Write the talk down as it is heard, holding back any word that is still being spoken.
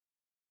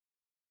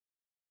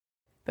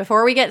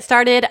Before we get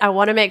started, I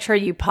want to make sure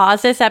you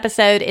pause this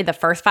episode in the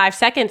first 5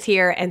 seconds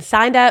here and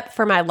sign up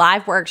for my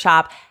live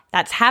workshop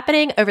that's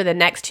happening over the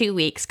next 2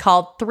 weeks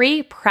called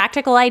 3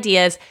 Practical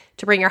Ideas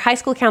to Bring Your High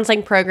School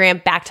Counseling Program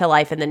Back to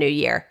Life in the New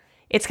Year.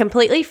 It's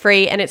completely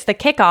free and it's the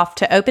kickoff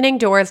to opening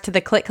doors to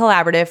the CLIC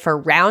Collaborative for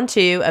round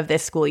 2 of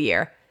this school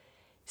year.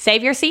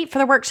 Save your seat for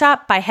the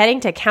workshop by heading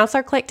to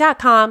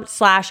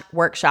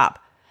counselorclick.com/workshop.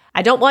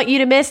 I don't want you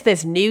to miss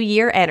this new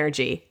year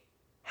energy.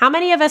 How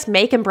many of us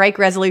make and break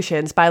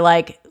resolutions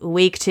by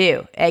week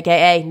 2,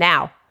 aka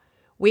now?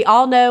 We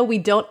all know we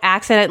don't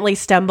accidentally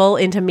stumble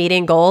into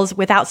meeting goals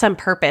without some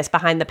purpose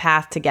behind the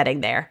path to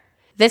getting there.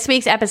 This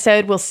week's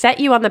episode will set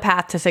you on the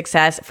path to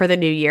success for the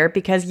new year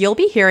because you'll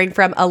be hearing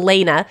from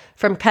Alaina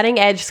from Cutting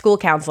Edge School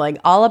Counseling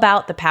all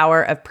about the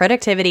power of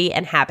productivity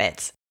and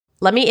habits.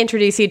 Let me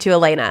introduce you to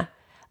Alaina.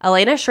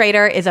 Alaina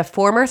Schrader is a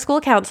former school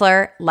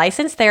counselor,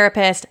 licensed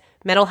therapist,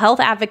 mental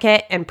health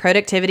advocate, and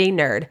productivity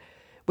nerd.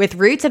 With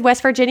roots in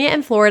West Virginia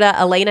and Florida,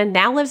 Alaina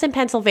now lives in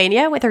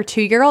Pennsylvania with her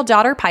 2-year-old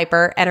daughter,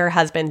 Piper, and her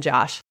husband,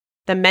 Josh.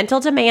 The mental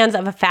demands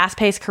of a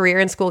fast-paced career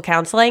in school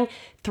counseling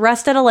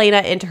thrusted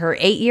Alaina into her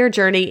 8-year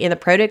journey in the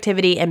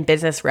productivity and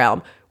business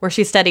realm, where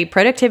she studied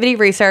productivity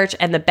research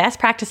and the best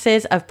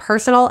practices of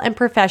personal and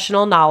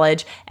professional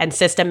knowledge and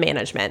system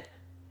management.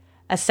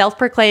 A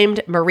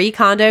self-proclaimed Marie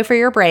Kondo for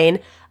your brain,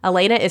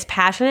 Alaina is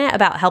passionate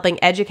about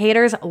helping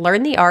educators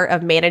learn the art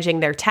of managing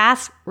their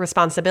tasks,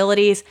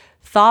 responsibilities,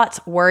 thoughts,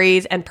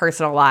 worries, and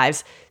personal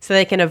lives so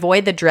they can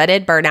avoid the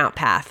dreaded burnout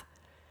path.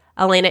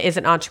 Alaina is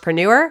an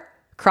entrepreneur,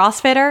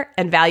 CrossFitter,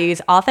 and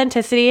values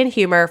authenticity and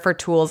humor for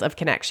tools of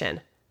connection.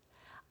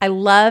 I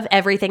love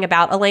everything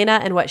about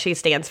Alaina and what she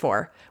stands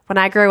for. When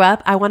I grow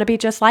up, I want to be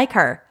just like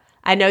her.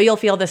 I know you'll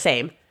feel the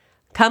same.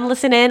 Come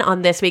listen in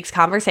on this week's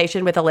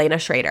conversation with Alaina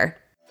Schrader.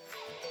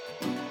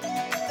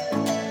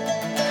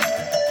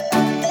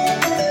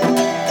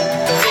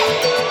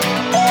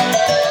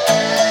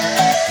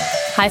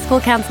 High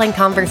School Counseling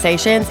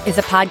Conversations is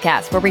a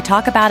podcast where we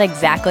talk about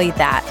exactly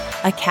that,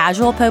 a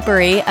casual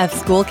potpourri of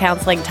school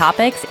counseling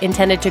topics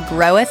intended to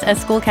grow us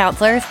as school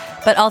counselors,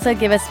 but also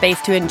give us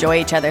space to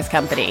enjoy each other's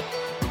company.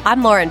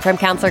 I'm Lauren from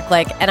Counselor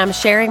Click, and I'm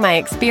sharing my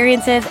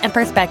experiences and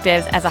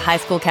perspectives as a high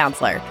school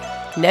counselor.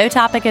 No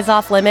topic is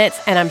off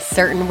limits, and I'm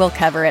certain we'll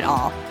cover it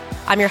all.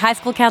 I'm your high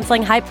school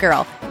counseling hype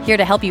girl, here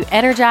to help you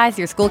energize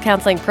your school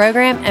counseling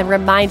program and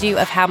remind you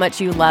of how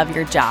much you love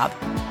your job.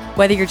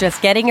 Whether you're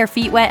just getting your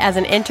feet wet as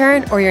an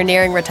intern or you're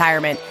nearing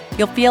retirement,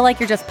 you'll feel like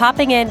you're just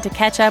popping in to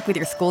catch up with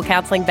your school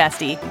counseling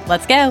bestie.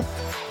 Let's go.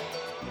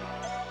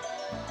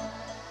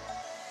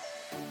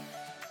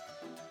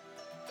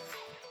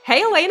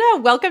 Hey, Alaina,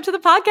 welcome to the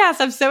podcast.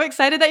 I'm so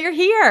excited that you're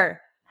here.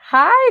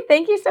 Hi,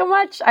 thank you so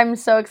much. I'm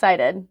so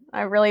excited.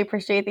 I really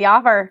appreciate the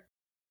offer.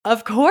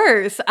 Of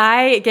course.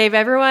 I gave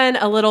everyone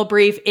a little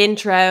brief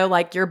intro,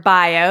 like your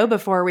bio,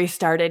 before we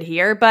started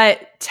here.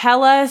 But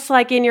tell us,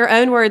 in your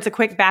own words, a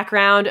quick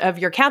background of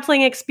your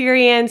counseling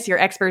experience, your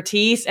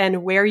expertise,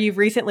 and where you've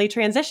recently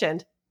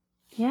transitioned.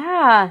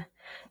 Yeah.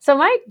 So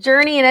my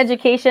journey in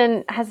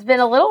education has been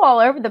a little all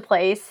over the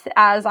place,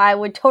 as I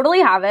would totally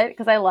have it,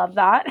 because I love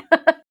that.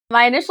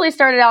 I initially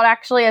started out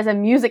actually as a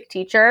music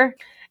teacher.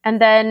 And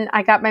then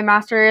I got my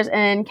master's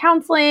in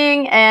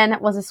counseling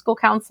and was a school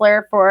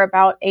counselor for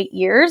about 8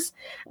 years,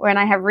 when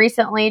I have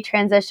recently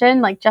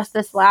transitioned, just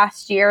this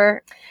last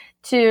year,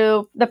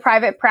 to the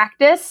private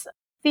practice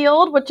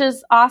field, which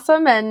is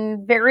awesome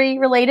and very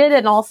related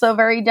and also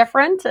very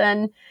different.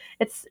 And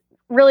it's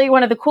really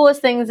one of the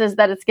coolest things is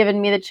that it's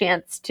given me the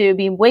chance to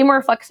be way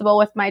more flexible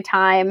with my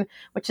time,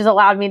 which has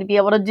allowed me to be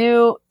able to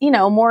do,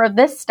 more of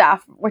this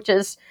stuff, which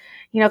is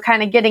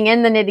kind of getting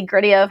in the nitty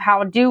gritty of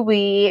how do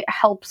we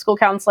help school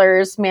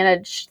counselors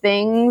manage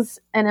things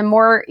in a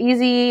more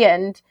easy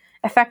and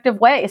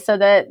effective way so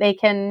that they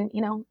can,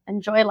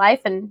 enjoy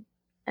life and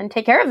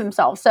take care of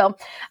themselves. So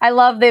I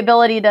love the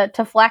ability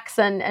to flex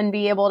and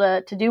be able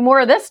to do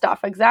more of this stuff.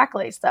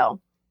 Exactly. So.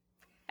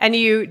 And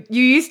you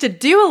used to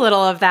do a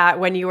little of that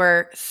when you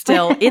were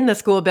still in the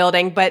school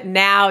building, but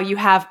now you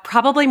have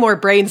probably more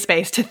brain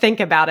space to think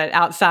about it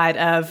outside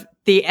of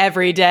the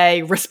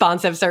everyday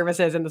responsive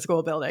services in the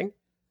school building.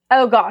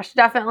 Oh gosh,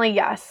 definitely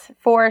yes,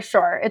 for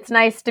sure. It's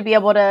nice to be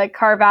able to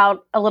carve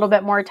out a little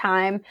bit more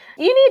time.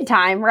 You need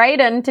time, right?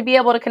 And to be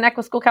able to connect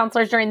with school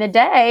counselors during the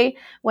day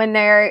when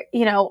they're,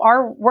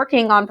 are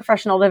working on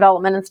professional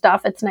development and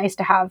stuff, it's nice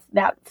to have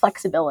that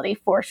flexibility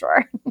for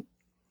sure.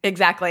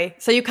 Exactly.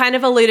 So you kind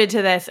of alluded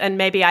to this, and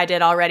maybe I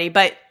did already,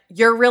 but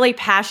you're really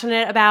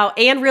passionate about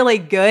and really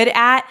good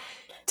at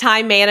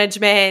time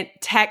management,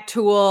 tech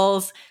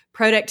tools,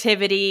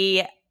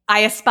 productivity.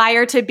 I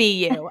aspire to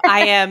be you.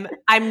 I'm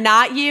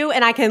not you,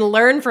 and I can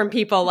learn from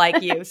people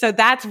like you. So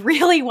that's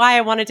really why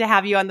I wanted to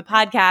have you on the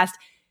podcast,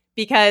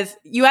 because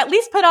you at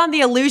least put on the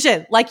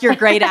illusion like you're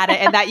great at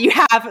it and that you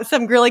have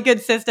some really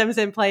good systems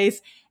in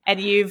place, and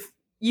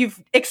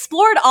you've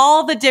explored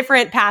all the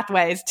different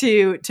pathways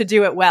to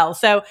do it well.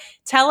 So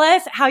tell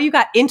us how you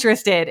got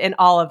interested in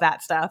all of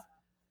that stuff.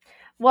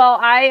 Well,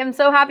 I am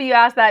so happy you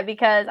asked that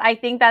because I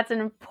think that's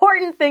an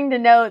important thing to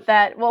note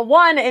that, well,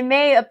 one, it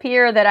may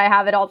appear that I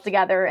have it all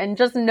together and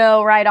just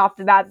know right off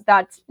the bat,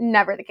 that's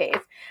never the case.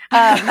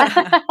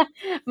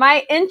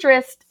 My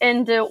interest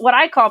into what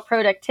I call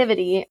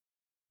productivity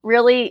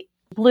really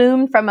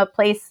bloomed from a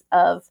place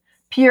of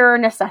pure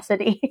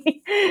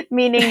necessity,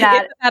 meaning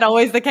that— Isn't that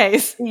always the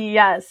case?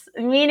 Yes.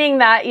 Meaning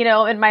that,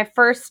 in my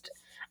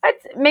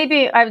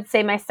I would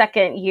say my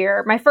second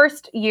year, my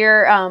first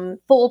year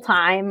full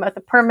time with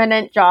a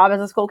permanent job as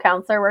a school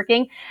counselor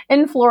working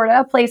in Florida,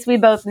 a place we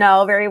both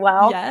know very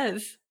well.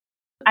 Yes.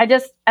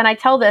 And I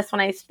tell this when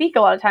I speak a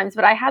lot of times,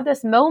 but I had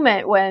this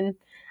moment when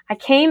I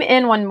came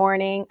in one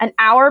morning, an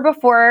hour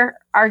before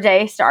our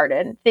day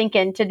started,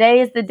 thinking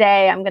today is the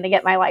day I'm going to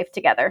get my life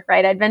together,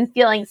 right? I'd been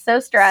feeling so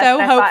stressed.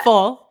 So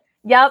hopeful.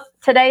 Yep,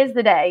 today's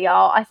the day,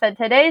 y'all. I said,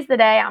 today's the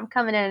day. I'm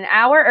coming in an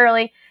hour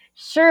early.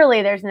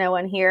 Surely there's no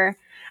one here.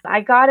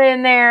 I got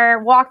in there,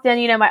 walked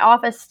in, my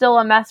office still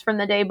a mess from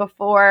the day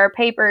before,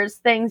 papers,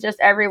 things just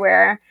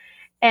everywhere.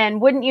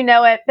 And wouldn't you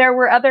know it, there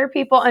were other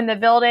people in the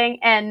building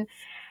and,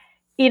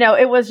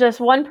 it was just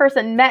one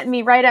person met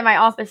me right at my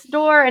office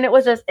door and it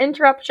was just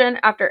interruption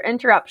after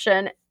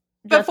interruption.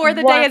 Before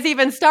the day has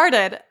even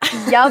started.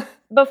 Yep,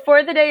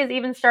 before the day has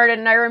even started.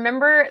 And I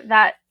remember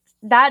that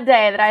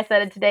day that I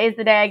said, today's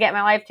the day I get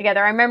my life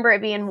together. I remember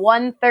it being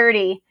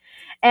 1:30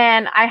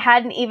 and I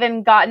hadn't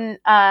even gotten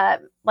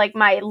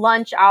my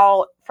lunch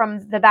out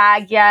from the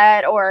bag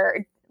yet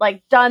or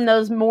done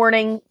those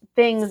morning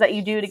things that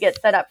you do to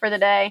get set up for the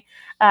day.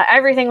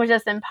 Everything was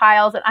just in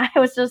piles and I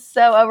was just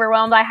so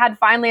overwhelmed. I had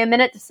finally a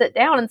minute to sit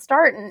down and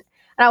start. And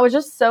I was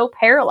just so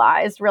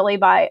paralyzed really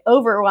by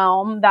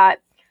overwhelm that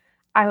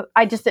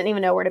I just didn't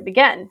even know where to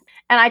begin.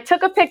 And I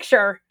took a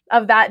picture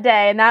of that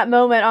day and that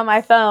moment on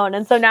my phone.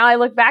 And so now I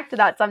look back to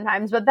that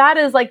sometimes, but that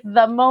is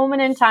the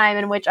moment in time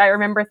in which I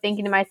remember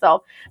thinking to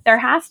myself, there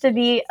has to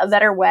be a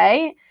better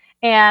way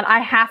and I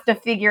have to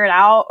figure it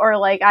out or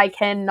I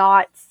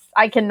cannot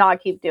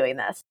keep doing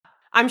this.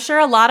 I'm sure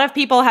a lot of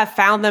people have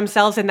found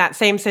themselves in that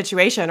same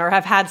situation or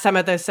have had some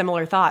of those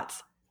similar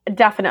thoughts.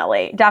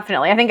 Definitely.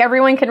 I think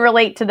everyone can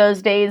relate to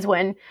those days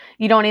when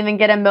you don't even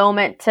get a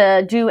moment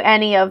to do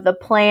any of the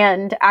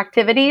planned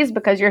activities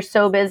because you're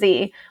so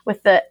busy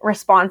with the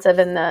responsive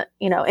and the,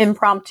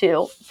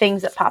 impromptu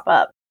things that pop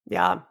up.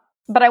 Yeah.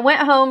 But I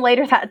went home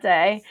later that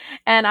day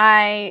and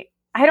I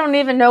don't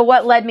even know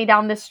what led me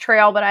down this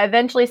trail, but I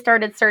eventually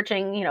started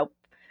searching,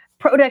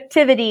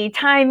 productivity,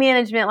 time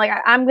management.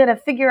 I'm going to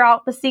figure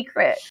out the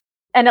secret.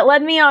 And it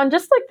led me on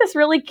just this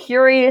really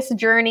curious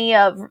journey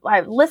of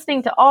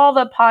listening to all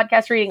the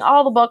podcasts, reading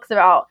all the books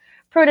about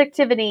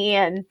productivity.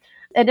 And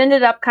it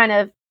ended up kind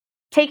of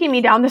taking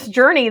me down this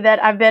journey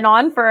that I've been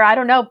on for, I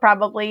don't know,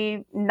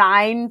 probably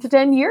 9 to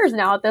 10 years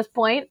now at this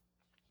point.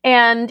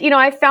 And,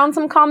 I found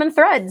some common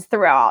threads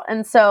throughout.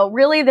 And so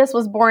really this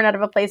was born out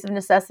of a place of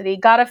necessity.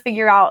 Got to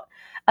figure out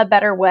a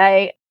better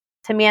way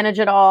to manage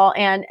it all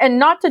and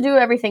not to do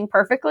everything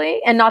perfectly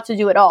and not to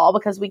do it all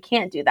because we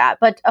can't do that,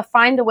 but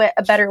find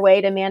a better way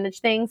to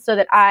manage things so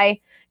that I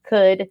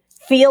could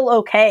feel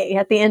okay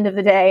at the end of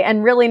the day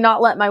and really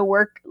not let my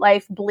work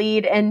life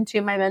bleed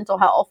into my mental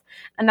health.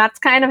 And that's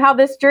kind of how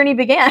this journey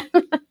began.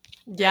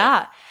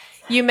 Yeah.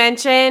 You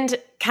mentioned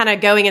kind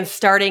of going and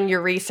starting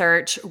your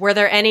research. Were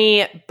there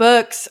any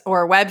books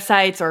or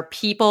websites or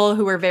people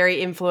who were very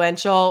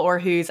influential or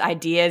whose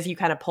ideas you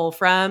kind of pull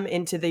from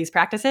into these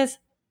practices?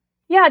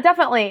 Yeah,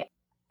 definitely.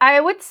 I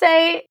would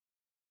say,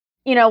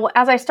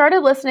 as I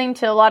started listening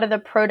to a lot of the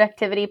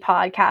productivity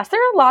podcasts,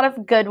 there are a lot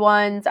of good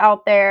ones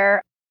out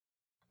there.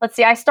 Let's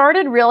see, I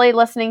started really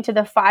listening to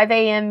the 5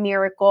 a.m.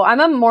 Miracle. I'm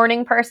a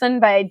morning person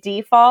by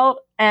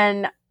default,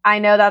 and I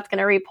know that's going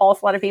to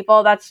repulse a lot of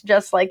people. That's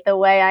just the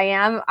way I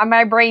am.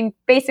 My brain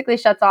basically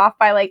shuts off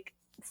by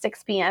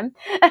 6 p.m.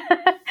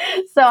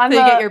 So you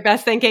get your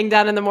best thinking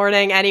done in the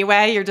morning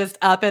anyway. You're just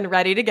up and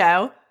ready to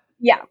go.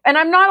 Yeah. And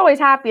I'm not always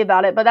happy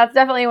about it, but that's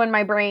definitely when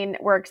my brain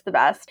works the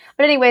best.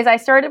 But anyways, I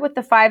started with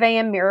the 5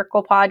 a.m.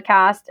 Miracle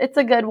podcast. It's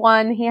a good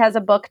one. He has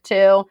a book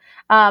too.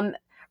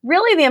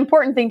 Really the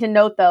important thing to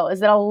note though,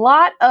 is that a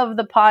lot of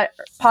the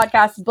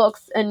podcast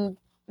books and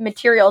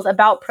materials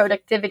about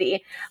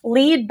productivity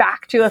lead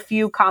back to a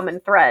few common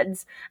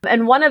threads.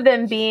 And one of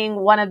them being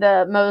one of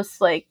the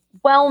most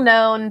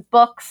well-known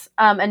books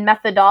and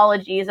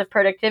methodologies of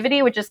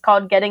productivity, which is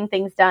called Getting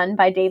Things Done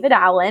by David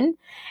Allen.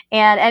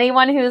 And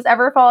anyone who's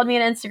ever followed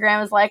me on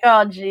Instagram is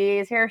oh,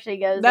 geez, here she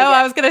goes. No, again.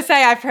 I was going to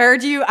say,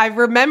 I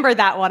remember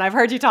that one. I've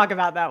heard you talk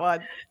about that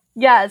one.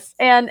 Yes.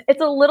 And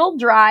it's a little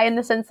dry in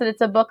the sense that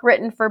it's a book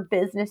written for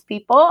business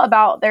people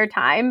about their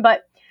time.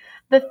 But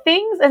the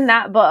things in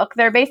that book,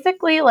 they're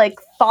basically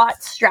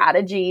thought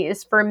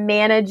strategies for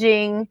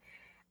managing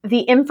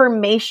the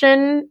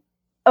information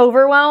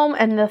overwhelm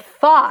and the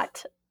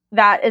thought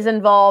that is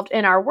involved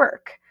in our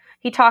work.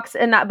 He talks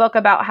in that book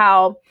about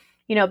how,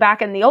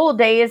 back in the old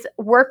days,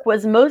 work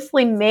was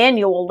mostly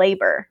manual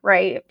labor,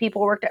 right?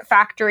 People worked at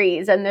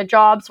factories and the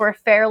jobs were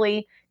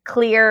fairly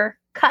clear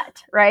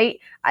cut, right?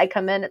 I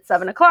come in at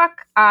 7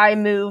 o'clock. I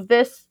move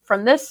this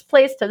from this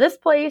place to this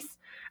place.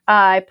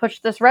 I push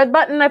this red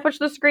button, I push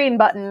this green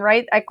button,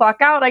 right? I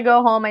clock out, I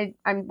go home,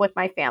 I'm with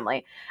my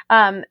family.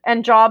 And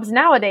jobs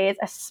nowadays,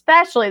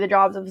 especially the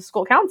jobs of the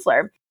school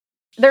counselor,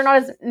 they're not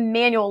as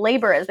manual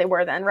labor as they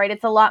were then, right?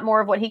 It's a lot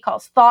more of what he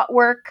calls thought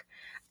work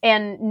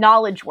and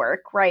knowledge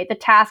work, right? The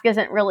task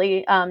isn't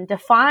really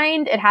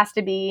defined. It has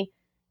to be,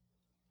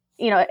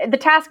 the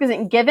task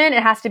isn't given.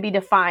 It has to be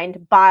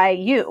defined by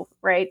you,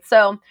 right?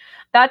 So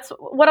that's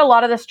what a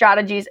lot of the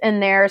strategies in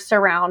there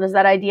surround, is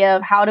that idea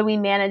of how do we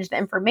manage the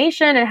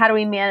information and how do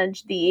we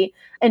manage the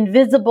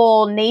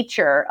invisible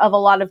nature of a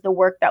lot of the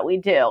work that we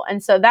do.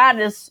 And so that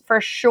is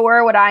for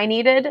sure what I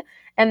needed.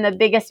 And the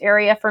biggest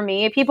area for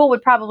me, people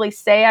would probably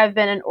say I've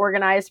been an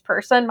organized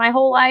person my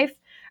whole life,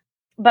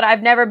 but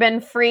I've never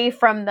been free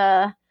from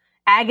the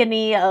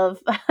agony of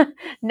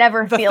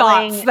never the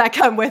feeling thoughts that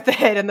come with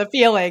it and the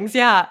feelings.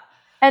 Yeah.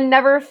 And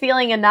never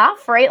feeling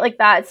enough, right? Like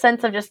that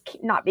sense of just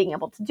not being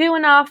able to do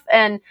enough.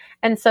 And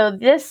so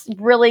this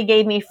really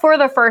gave me, for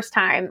the first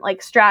time,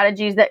 like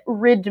strategies that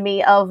rid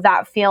me of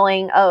that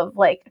feeling of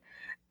like,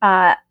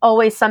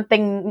 always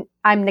something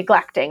I'm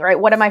neglecting, right?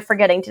 What am I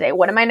forgetting today?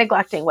 What am I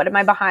neglecting? What am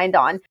I behind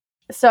on?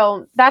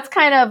 So that's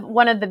kind of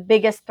one of the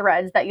biggest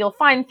threads that you'll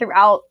find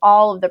throughout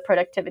all of the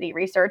productivity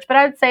research. But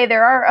I would say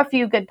there are a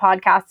few good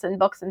podcasts and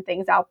books and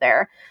things out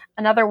there.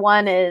 Another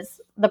one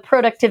is The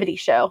Productivity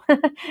Show.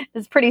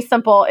 It's pretty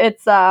simple.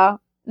 It's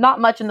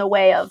not much in the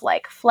way of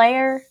like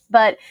flair,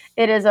 but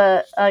it is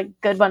a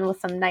good one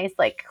with some nice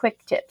like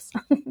quick tips.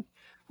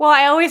 Well,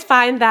 I always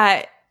find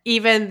that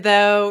even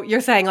though you're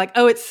saying like,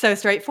 oh, it's so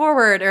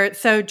straightforward or it's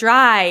so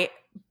dry,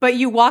 but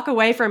you walk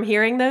away from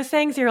hearing those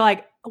things, you're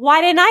like,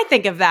 why didn't I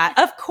think of that?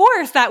 Of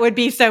course, that would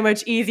be so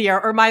much easier,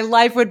 or my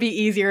life would be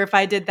easier if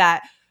I did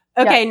that.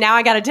 Okay, Now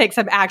I got to take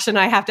some action.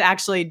 I have to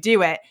actually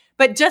do it.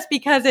 But just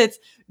because it's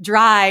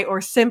dry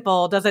or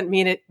simple doesn't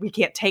mean we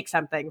can't take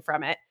something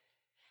from it.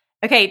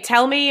 Okay,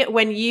 tell me,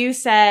 when you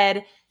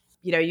said,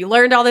 you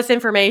learned all this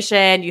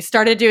information, you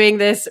started doing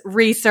this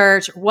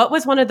research, what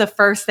was one of the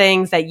first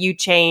things that you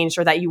changed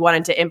or that you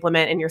wanted to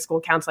implement in your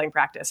school counseling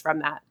practice from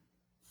that?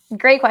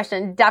 Great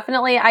question.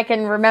 Definitely, I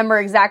can remember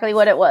exactly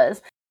what it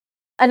was.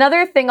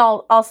 Another thing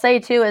I'll say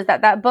too is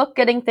that book,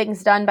 Getting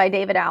Things Done by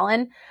David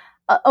Allen,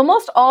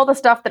 almost all the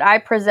stuff that I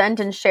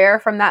present and share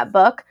from that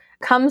book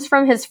comes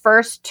from his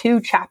first 2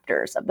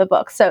 chapters of the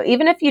book. So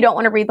even if you don't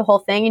want to read the whole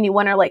thing and you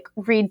want to like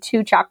read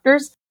 2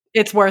 chapters,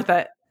 it's worth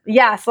it.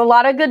 Yes, a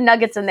lot of good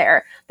nuggets in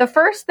there. The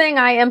first thing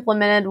I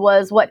implemented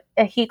was what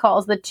he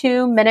calls the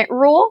 2-minute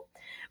rule,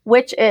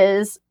 which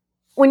is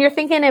when you're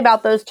thinking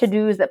about those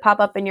to-dos that pop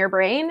up in your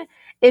brain,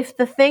 if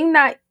the thing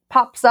that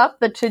pops up,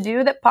 the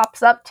to-do that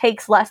pops up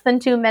takes less than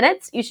 2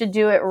 minutes, you should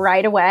do it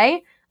right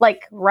away,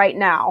 like right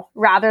now,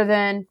 rather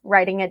than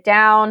writing it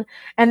down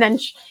and then,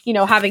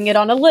 having it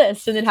on a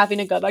list and then having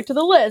to go back to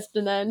the list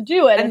and then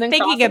do it. And then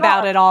thinking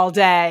about it all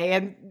day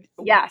and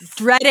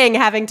dreading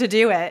having to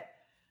do it.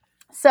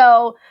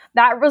 So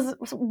that was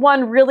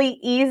one really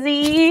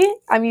easy,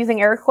 I'm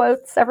using air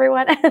quotes,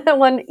 everyone,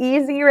 one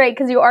easy, right?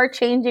 Because you are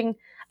changing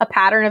a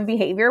pattern of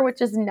behavior,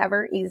 which is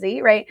never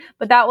easy, right?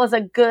 But that was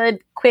a good,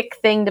 quick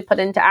thing to put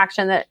into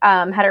action that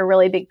had a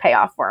really big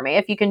payoff for me.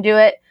 If you can do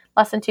it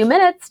less than 2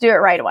 minutes, do it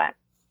right away.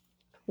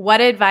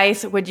 What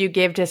advice would you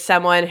give to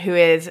someone who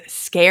is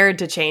scared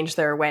to change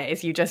their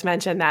ways? You just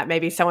mentioned that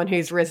maybe someone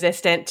who's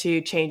resistant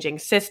to changing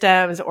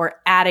systems or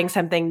adding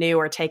something new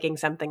or taking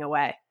something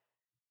away.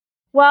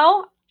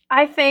 Well,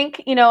 I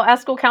think,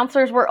 as school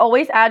counselors, we're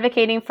always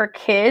advocating for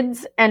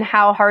kids and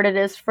how hard it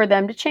is for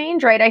them to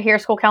change, right? I hear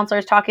school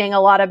counselors talking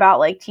a lot about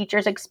like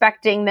teachers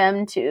expecting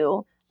them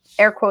to,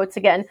 air quotes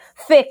again,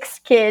 fix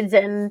kids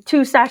in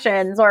 2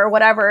 sessions or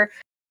whatever.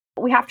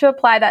 We have to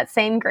apply that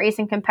same grace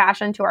and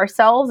compassion to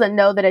ourselves and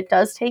know that it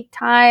does take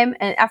time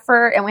and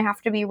effort, and we have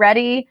to be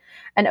ready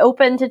and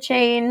open to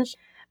change.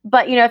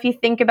 But, if you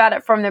think about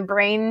it from the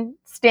brain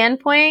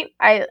standpoint,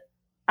 I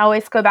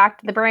always go back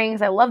to the brain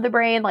because I love the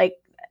brain, like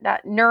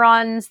that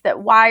neurons that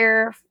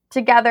wire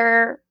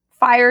together,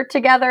 fire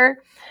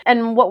together.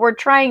 And what we're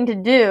trying to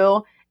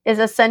do is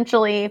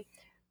essentially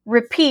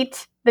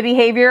repeat the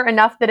behavior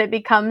enough that it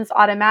becomes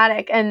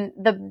automatic. And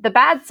the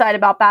bad side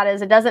about that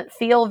is it doesn't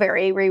feel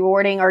very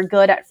rewarding or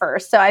good at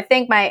first. So I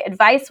think my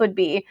advice would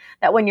be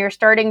that when you're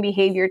starting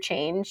behavior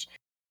change,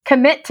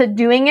 commit to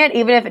doing it,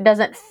 even if it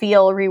doesn't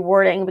feel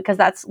rewarding, because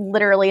that's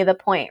literally the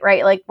point,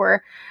 right? Like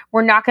we're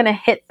not going to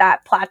hit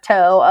that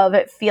plateau of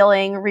it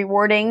feeling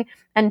rewarding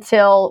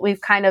until we've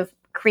kind of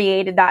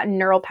created that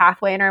neural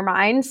pathway in our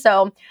mind.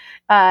 So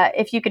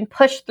if you can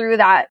push through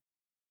that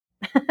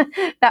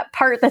that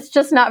part that's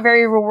just not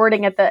very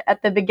rewarding at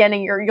the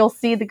beginning, you'll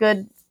see the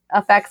good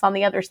effects on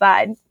the other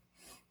side.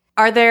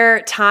 Are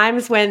there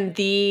times when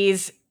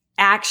these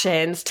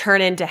actions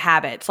turn into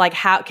habits? Like,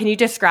 how can you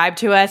describe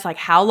to us, like,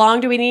 how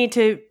long do we need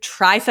to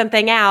try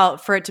something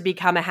out for it to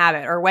become a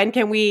habit? Or when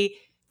can we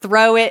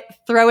throw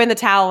in the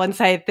towel and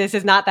say, this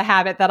is not the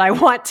habit that I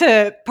want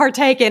to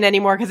partake in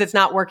anymore because it's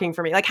not working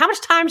for me? Like, how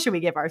much time should we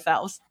give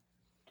ourselves?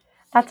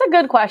 That's a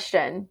good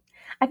question.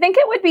 I think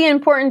it would be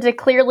important to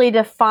clearly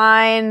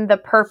define the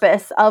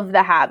purpose of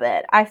the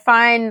habit. I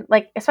find,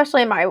 like,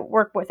 especially in my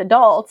work with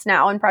adults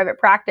now in private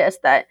practice,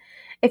 that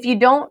if you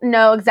don't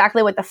know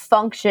exactly what the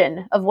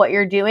function of what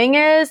you're doing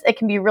is, it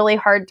can be really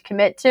hard to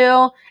commit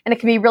to, and it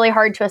can be really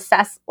hard to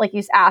assess, like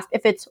you asked,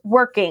 if it's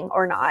working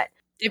or not.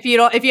 If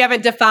you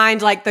haven't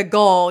defined like the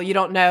goal, you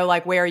don't know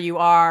like where you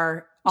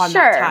are on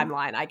that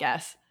timeline, I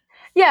guess.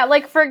 Yeah,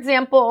 like for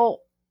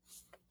example,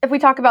 if we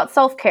talk about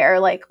self-care,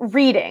 like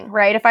reading,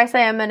 right? If I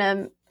say I'm going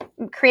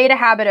to create a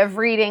habit of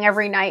reading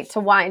every night to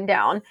wind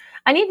down,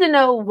 I need to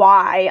know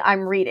why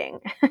I'm reading.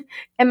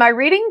 Am I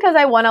reading because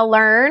I want to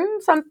learn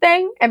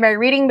something? Am I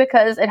reading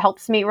because it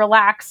helps me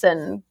relax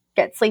and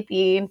get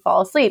sleepy and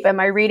fall asleep? Am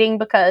I reading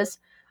because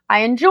I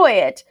enjoy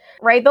it,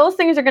 right? Those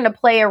things are going to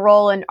play a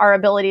role in our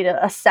ability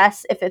to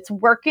assess if it's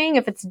working,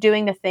 if it's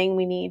doing the thing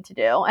we need to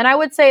do. And I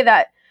would say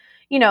that,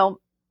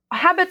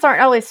 habits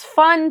aren't always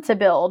fun to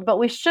build, but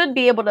we should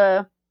be able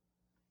to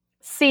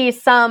see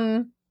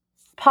some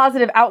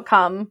positive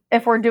outcome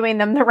if we're doing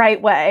them the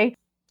right way.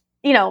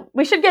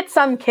 We should get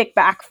some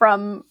kickback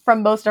from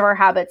most of our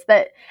habits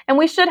and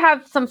we should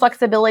have some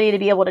flexibility to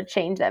be able to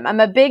change them. I'm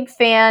a big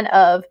fan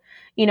of,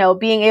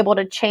 being able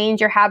to change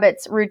your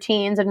habits,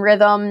 routines, and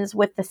rhythms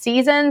with the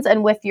seasons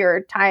and with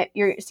your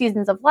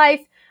seasons of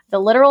life, the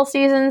literal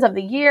seasons of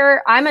the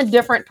year. I'm a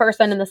different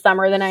person in the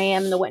summer than I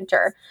am in the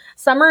winter.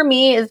 Summer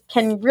me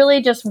can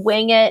really just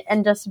wing it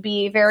and just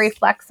be very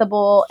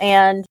flexible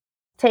and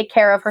take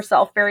care of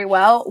herself very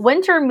well.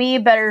 Winter me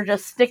better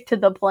just stick to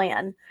the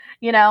plan,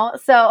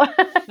 so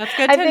that's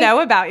good to know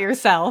about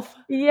yourself.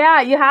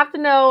 Yeah. You have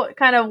to know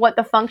kind of what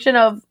the function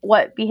of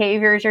what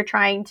behaviors you're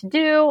trying to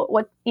do,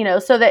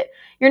 so that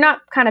you're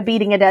not kind of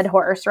beating a dead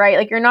horse, right?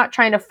 Like you're not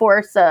trying to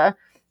force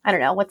I don't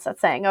know, what's that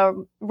saying? A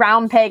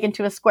round peg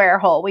into a square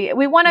hole.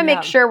 We want to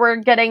make sure we're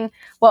getting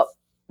what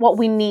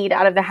we need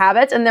out of the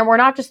habits. And then we're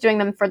not just doing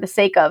them for the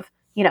sake of,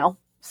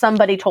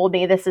 somebody told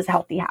me this is a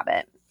healthy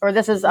habit or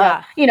this is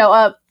a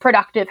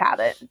productive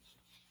habit.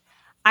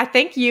 I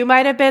think you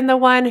might have been the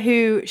one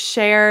who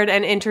shared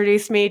and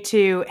introduced me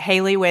to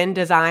Haley Wynn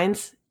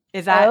Designs.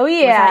 Is that? Oh,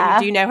 yeah.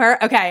 Do you know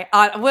her? Okay.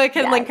 We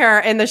can link her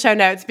in the show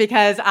notes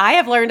because I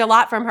have learned a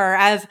lot from her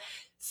as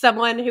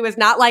someone who is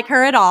not like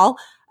her at all.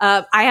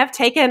 I have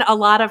taken a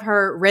lot of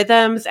her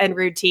rhythms and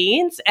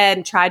routines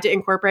and tried to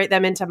incorporate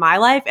them into my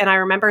life. And I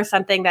remember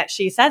something that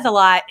she says a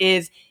lot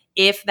is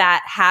if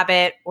that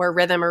habit or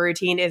rhythm or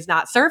routine is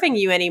not serving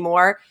you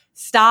anymore,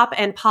 stop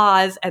and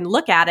pause and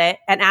look at it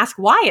and ask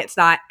why it's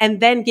not, and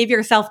then give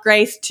yourself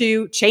grace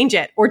to change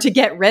it or to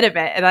get rid of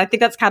it. And I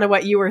think that's kind of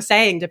what you were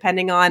saying,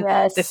 depending on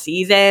the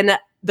season,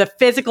 the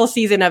physical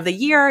season of the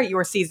year,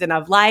 your season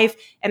of life,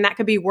 and that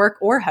could be work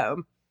or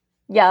home.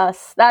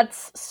 Yes,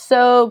 that's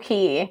so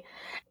key.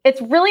 It's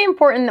really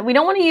important that we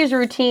don't want to use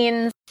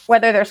routines,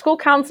 whether they're school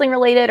counseling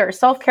related or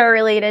self-care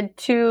related,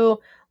 to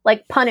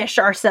like punish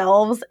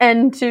ourselves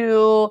and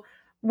to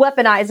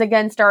weaponize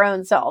against our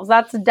own selves.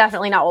 That's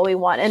definitely not what we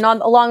want. And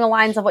along the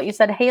lines of what you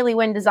said, Haley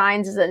Wynn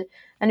Designs is an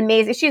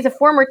amazing, she's a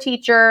former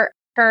teacher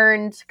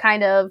turned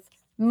kind of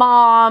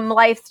mom,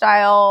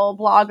 lifestyle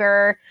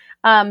blogger.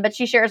 But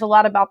she shares a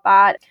lot about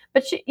that.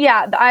 But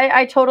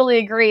I totally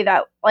agree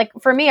that, like,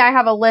 for me, I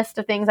have a list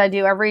of things I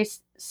do every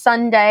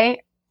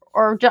Sunday,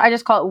 or I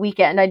just call it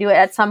weekend. I do it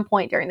at some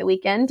point during the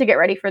weekend to get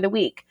ready for the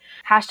week.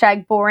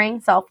 #boring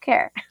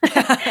self-care.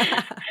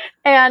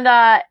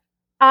 And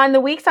on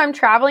the weeks I'm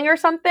traveling or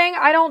something,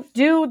 I don't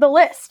do the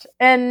list.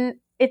 And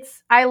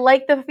I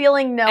like the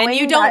feeling knowing. And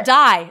you don't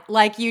die.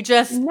 Like you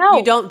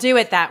don't do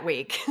it that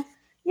week.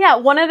 Yeah,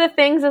 one of the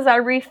things is I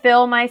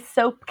refill my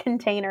soap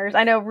containers.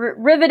 I know,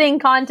 riveting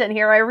content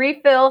here. I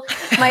refill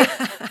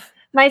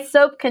my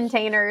soap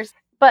containers.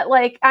 But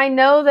like, I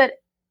know that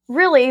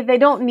really they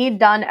don't need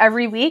done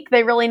every week.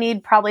 They really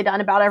need probably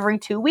done about every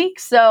 2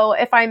 weeks. So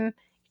if I'm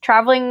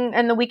traveling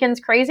and the weekend's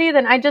crazy,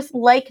 then I just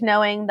like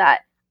knowing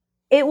that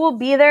it will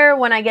be there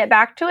when I get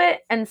back to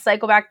it and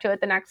cycle back to it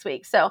the next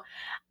week. So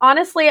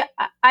honestly,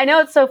 I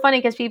know it's so funny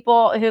because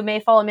people who may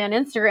follow me on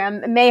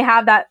Instagram may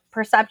have that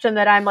perception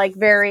that I'm like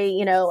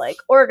very, like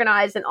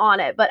organized and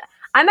on it. But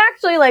I'm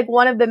actually like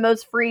one of the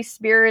most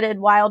free-spirited,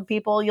 wild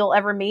people you'll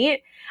ever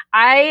meet.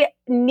 I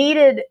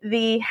needed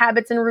the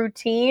habits and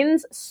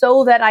routines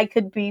so that I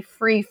could be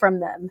free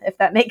from them, if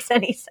that makes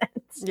any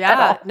sense.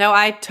 Yeah, no,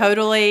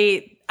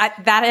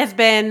 that has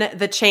been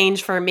the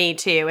change for me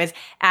too, is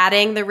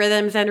adding the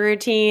rhythms and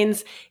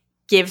routines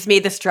gives me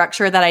the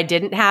structure that I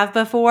didn't have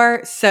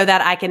before so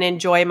that I can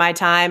enjoy my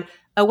time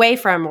away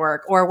from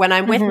work, or when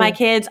I'm with my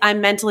kids,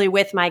 I'm mentally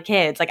with my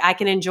kids. Like I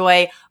can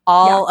enjoy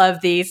all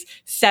of these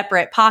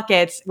separate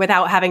pockets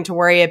without having to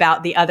worry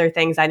about the other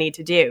things I need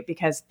to do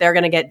because they're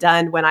going to get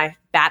done when I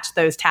batch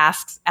those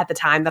tasks at the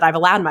time that I've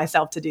allowed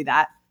myself to do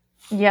that.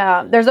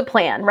 Yeah, there's a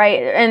plan,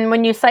 right? And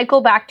when you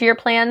cycle back to your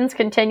plans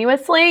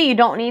continuously, you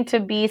don't need to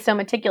be so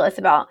meticulous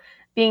about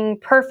being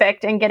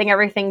perfect and getting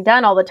everything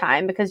done all the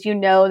time because you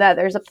know that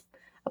there's a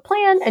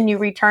plan and you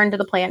return to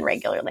the plan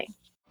regularly.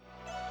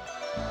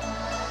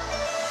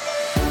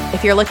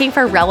 If you're looking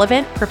for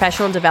relevant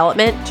professional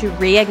development to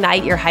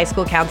reignite your high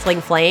school counseling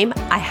flame,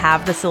 I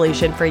have the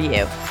solution for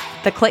you.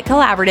 The Click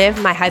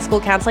Collaborative, my high school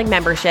counseling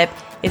membership,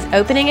 is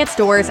opening its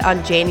doors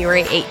on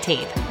January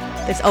 18th.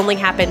 This only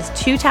happens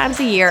 2 times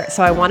a year,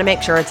 so I want to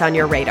make sure it's on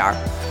your radar.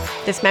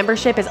 This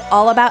membership is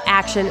all about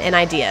action and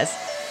ideas.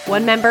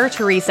 One member,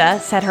 Teresa,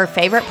 said her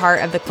favorite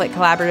part of the Click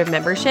Collaborative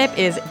membership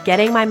is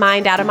getting my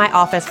mind out of my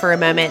office for a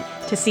moment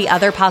to see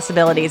other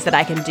possibilities that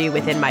I can do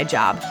within my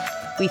job.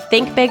 We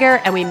think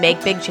bigger and we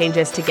make big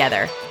changes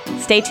together.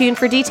 Stay tuned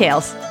for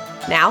details.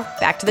 Now,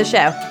 back to the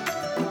show.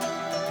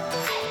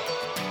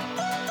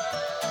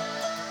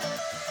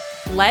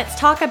 Let's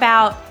talk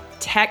about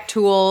tech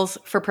tools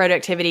for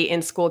productivity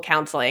in school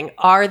counseling.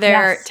 Are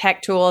there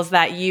tech tools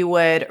that you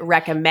would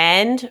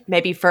recommend,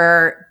 maybe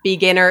for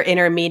beginner,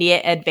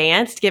 intermediate,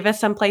 advanced? Give us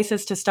some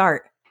places to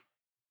start.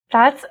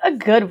 That's a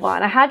good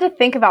one. I had to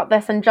think about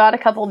this and jot a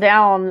couple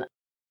down.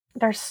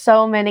 There's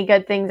so many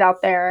good things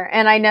out there.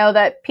 And I know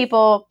that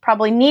people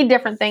probably need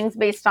different things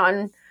based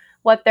on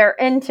what they're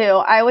into.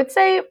 I would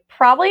say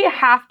probably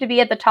have to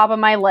be at the top of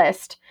my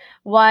list.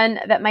 One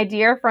that my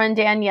dear friend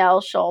Dr. Danielle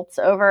Schultz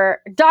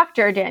over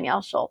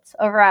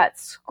at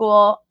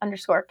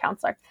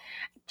School_Counselor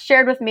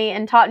shared with me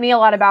and taught me a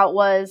lot about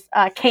was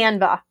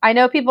Canva. I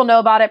know people know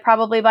about it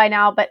probably by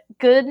now, but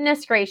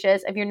goodness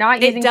gracious, if you're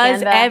not using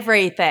Canva. It does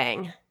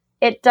everything.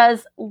 It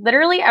does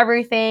literally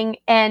everything.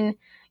 And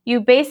you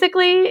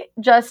basically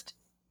just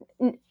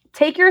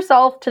take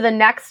yourself to the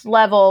next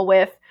level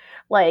with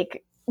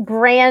like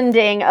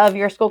branding of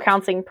your school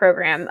counseling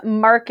program,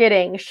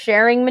 marketing,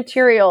 sharing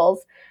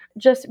materials,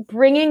 just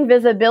bringing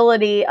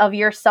visibility of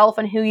yourself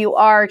and who you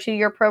are to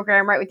your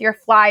program, right? With your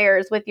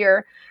flyers,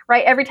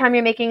 right? Every time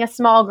you're making a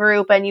small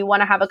group and you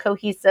want to have a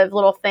cohesive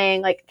little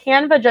thing, like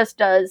Canva just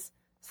does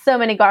so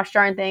many gosh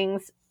darn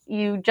things.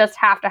 You just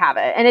have to have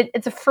it. And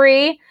it's a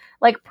free,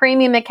 like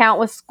premium account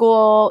with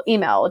school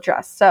email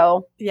address.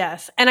 So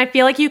yes. And I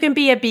feel like you can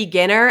be a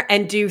beginner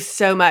and do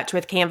so much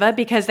with Canva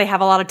because they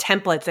have a lot of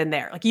templates in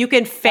there. Like you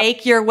can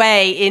fake your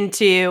way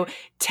into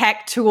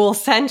Tech Tool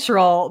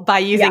Central by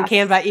using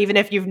Canva, even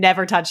if you've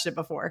never touched it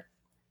before.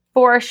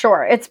 For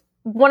sure. It's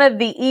one of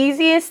the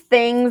easiest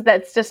things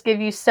that's just give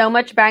you so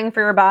much bang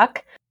for your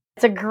buck.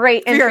 It's a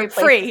great entry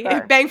place free. To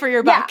start. Bang for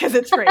your buck because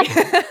it's free.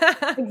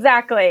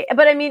 Exactly.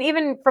 But I mean,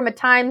 even from a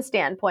time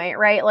standpoint,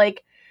 right?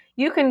 Like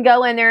you can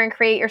go in there and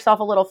create yourself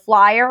a little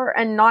flyer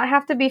and not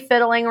have to be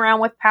fiddling around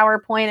with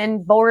PowerPoint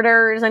and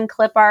borders and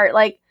clip art.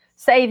 Like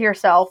save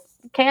yourself.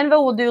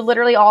 Canva will do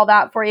literally all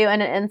that for you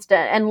in an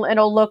instant and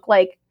it'll look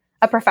like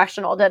a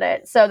professional did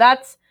it. So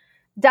that's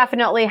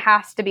definitely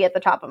has to be at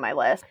the top of my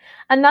list.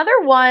 Another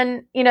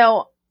one,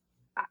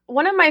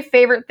 one of my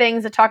favorite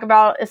things to talk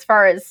about as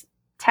far as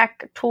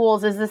tech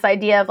tools is this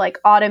idea of like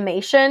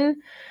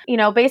automation.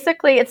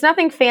 Basically it's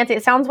nothing fancy.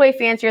 It sounds way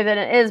fancier than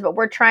it is, but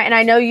we're trying, and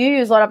I know you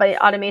use a lot of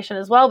automation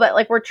as well, but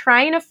like we're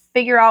trying to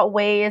figure out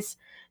ways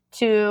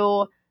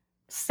to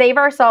save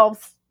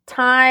ourselves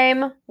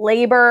time,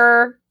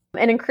 labor,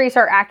 and increase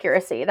our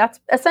accuracy. That's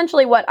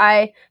essentially what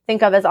I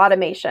think of as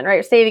automation,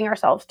 right? Saving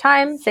ourselves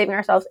time, saving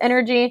ourselves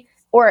energy,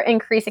 or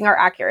increasing our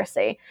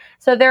accuracy.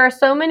 So there are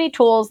so many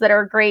tools that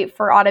are great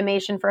for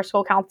automation for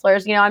school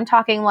counselors. I'm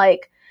talking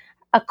like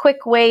a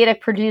quick way to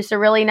produce a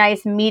really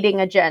nice meeting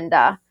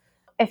agenda.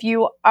 If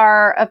you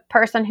are a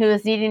person who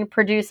is needing to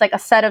produce like a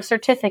set of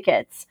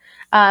certificates,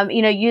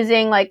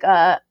 using like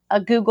a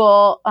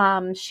Google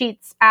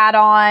Sheets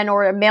add-on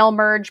or a mail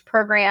merge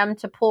program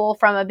to pull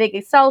from a big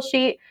Excel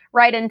sheet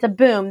right into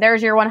boom,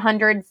 there's your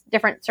 100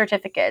 different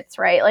certificates,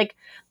 right? Like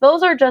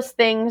those are just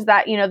things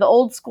that, the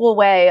old school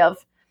way of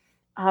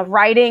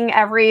writing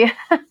every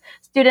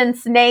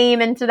student's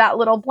name into that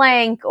little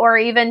blank or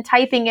even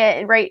typing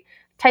it, right?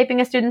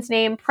 Typing a student's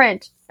name,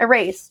 print,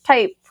 erase,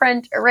 type,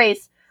 print,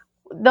 erase.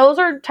 Those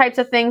are types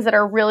of things that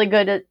are really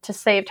good to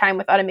save time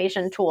with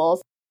automation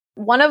tools.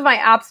 One of my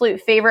absolute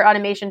favorite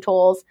automation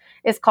tools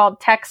is called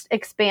Text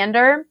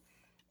Expander.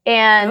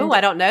 And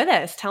I don't know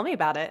this. Tell me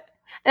about it.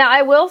 Now,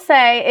 I will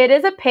say it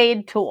is a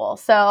paid tool.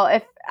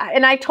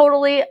 And I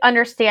totally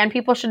understand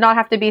people should not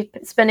have to be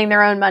spending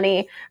their own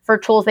money for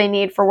tools they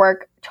need for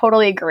work.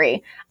 Totally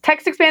agree.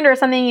 Text Expander is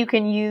something you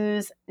can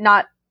use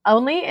not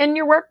only in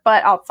your work,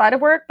 but outside of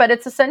work. But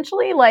it's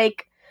essentially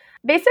like,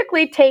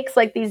 basically takes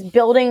like these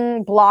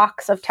building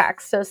blocks of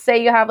text. So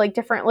say you have like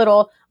different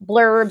little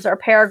blurbs or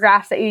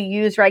paragraphs that you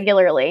use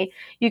regularly.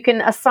 You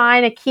can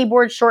assign a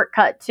keyboard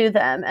shortcut to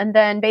them. And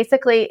then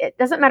basically it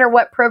doesn't matter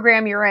what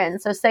program you're in.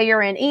 So say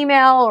you're in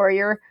email or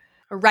you're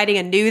writing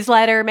a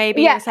newsletter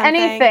maybe or something.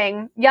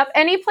 Anything. Yep.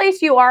 Any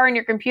place you are in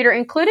your computer,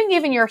 including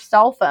even your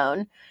cell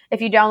phone.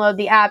 If you download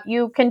the app,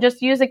 you can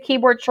just use a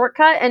keyboard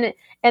shortcut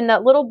and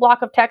that little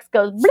block of text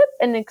goes bloop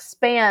and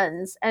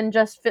expands and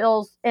just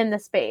fills in the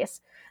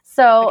space.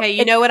 So okay,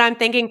 you know what I'm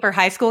thinking for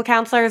high school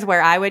counselors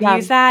where I would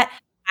use that?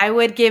 I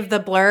would give the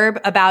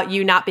blurb about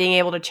you not being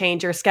able to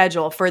change your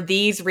schedule for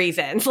these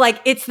reasons.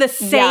 Like it's the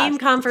same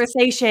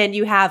conversation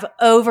you have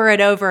over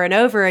and over and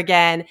over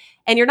again.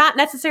 And you're not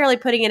necessarily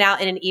putting it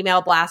out in an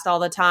email blast all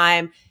the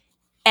time.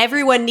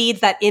 everyone needs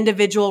that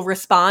individual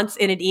response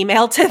in an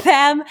email to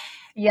them.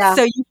 Yeah.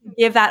 So you can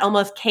give that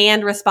almost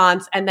canned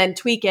response and then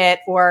tweak it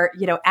or,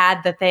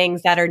 add the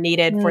things that are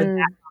needed for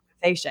that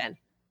conversation.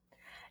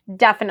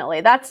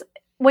 Definitely. That's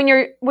when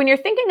you're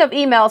thinking of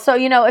email. So,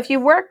 if you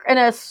work in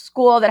a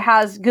school that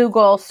has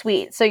Google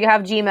Suite, so you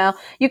have Gmail,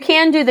 you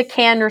can do the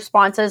canned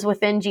responses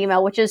within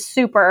Gmail, which is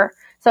super.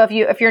 So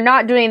if you're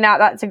not doing that,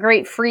 that's a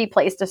great free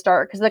place to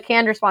start because the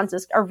canned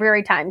responses are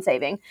very time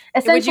saving.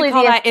 Essentially,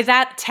 is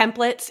that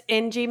templates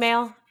in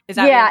Gmail? Is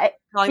that what you're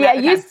calling that?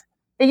 Okay.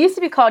 It used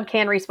to be called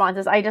canned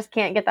responses. I just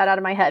can't get that out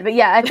of my head. But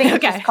yeah, I think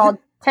it's just called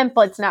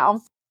templates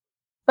now.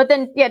 But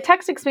then,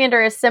 Text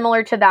Expander is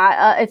similar to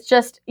that. It's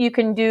just you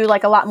can do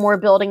like a lot more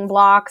building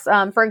blocks.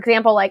 For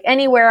example, like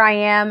anywhere I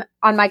am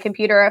on my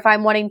computer, if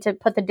I'm wanting to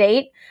put the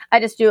date, I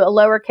just do a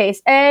lowercase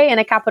a and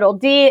a capital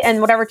D, and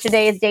whatever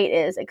today's date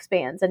is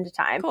expands into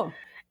time. Cool.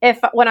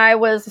 When I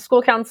was a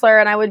school counselor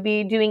and I would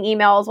be doing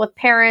emails with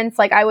parents,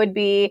 like I would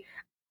be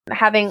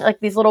having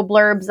like these little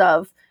blurbs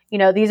of,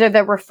 these are the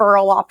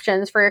referral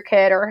options for your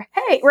kid, or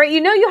hey, right,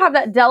 you have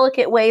that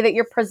delicate way that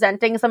you're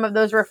presenting some of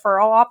those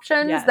referral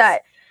options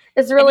that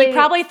is really. And you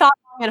probably thought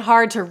long and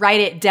hard to write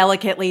it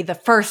delicately the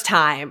first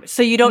time,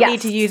 so you don't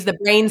need to use the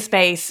brain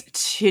space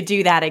to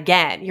do that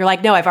again. You're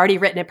like, no, I've already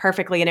written it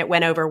perfectly and it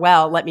went over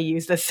well. Let me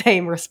use the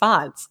same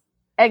response.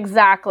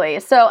 Exactly.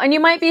 So, and you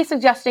might be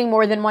suggesting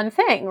more than one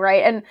thing,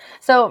 right? And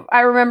so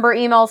I remember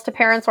emails to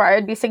parents where I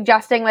would be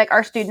suggesting like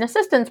our student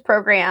assistance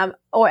program,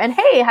 and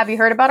hey, have you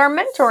heard about our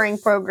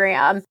mentoring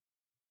program?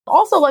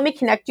 Also, let me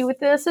connect you with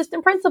the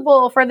assistant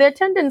principal for the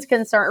attendance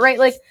concern, right?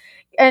 Like,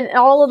 and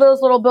all of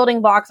those little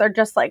building blocks are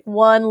just like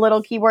one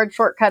little keyboard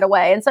shortcut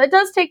away. And so it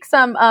does take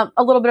a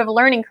little bit of a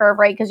learning curve,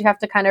 right? Because you have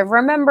to kind of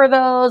remember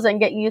those and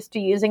get used to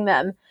using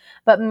them.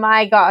 But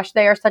my gosh,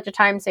 they are such a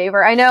time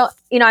saver. I know,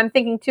 I'm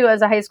thinking too,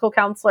 as a high school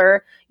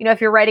counselor, if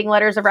you're writing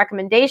letters of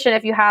recommendation,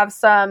 if you have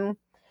some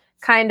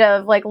kind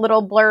of like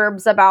little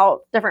blurbs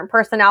about different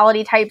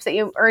personality types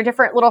or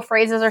different little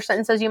phrases or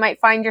sentences you might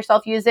find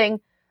yourself using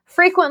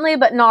frequently,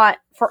 but not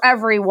for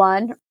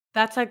everyone.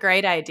 That's a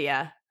great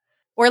idea.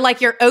 Or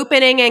like your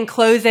opening and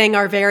closing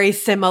are very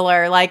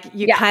similar. Like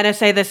you kind of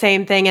say the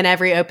same thing in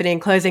every opening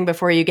and closing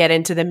before you get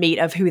into the meat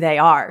of who they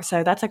are.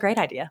 So that's a great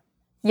idea.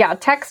 Yeah,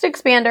 Text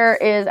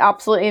Expander is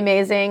absolutely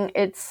amazing.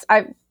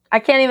 I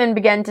can't even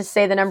begin to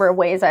say the number of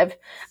ways I've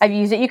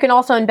used it. You can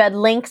also embed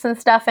links and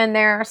stuff in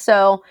there.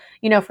 So,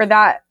 for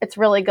that, it's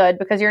really good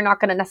because you're not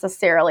going to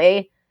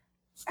necessarily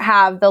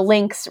have the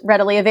links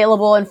readily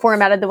available and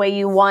formatted the way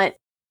you want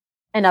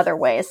in other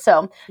ways.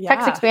 So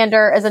Text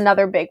Expander is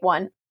another big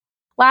one.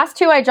 Last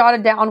two I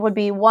jotted down would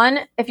be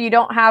one, if you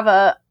don't have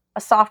a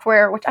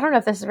software, which I don't know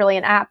if this is really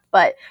an app,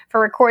 but for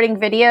recording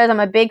videos, I'm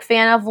a big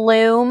fan of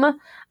Loom.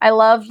 I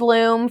loved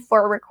Loom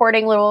for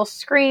recording little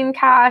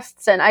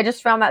screencasts, and I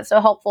just found that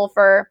so helpful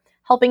for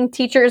helping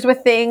teachers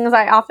with things.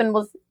 I often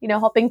was,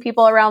 helping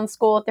people around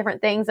school with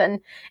different things,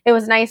 and it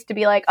was nice to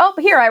be like, oh,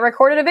 here, I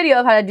recorded a video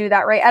of how to do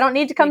that, right? I don't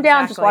need to come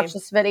down, just watch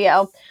this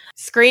video.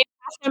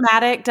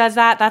 Screencast-O-Matic does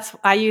that.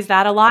 I use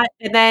that a lot.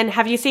 And then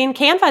have you seen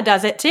Canva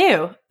does it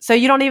too? So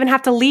you don't even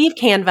have to leave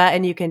Canva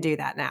and you can do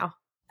that now.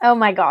 Oh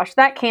my gosh,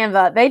 that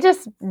Canva, they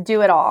just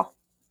do it all.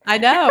 I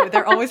know.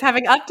 They're always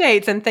having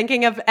updates and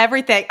thinking of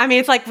everything. I mean,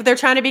 it's like they're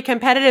trying to be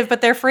competitive,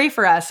 but they're free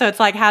for us. So it's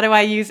like, how do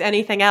I use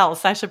anything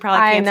else? I should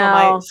probably cancel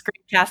my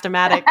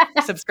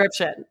Screencast-O-Matic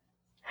subscription.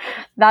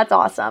 That's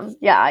awesome.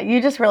 Yeah,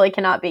 you just really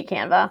cannot beat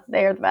Canva.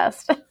 They are the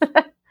best.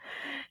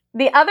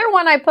 The other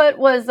one I put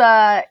was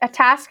a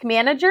task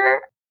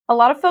manager. A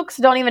lot of folks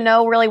don't even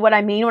know really what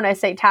I mean when I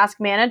say task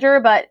manager,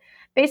 but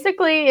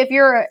basically, if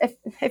you're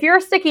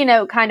a sticky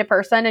note kind of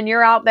person and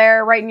you're out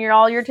there writing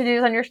all your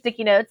to-dos on your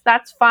sticky notes,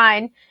 that's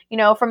fine.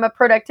 From a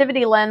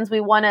productivity lens,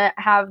 we want to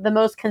have the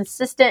most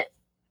consistent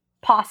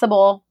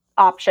possible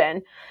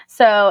option.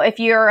 So if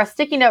you're a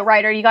sticky note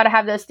writer, you got to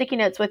have those sticky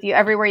notes with you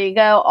everywhere you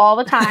go all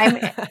the time.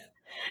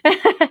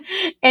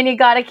 And you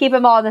got to keep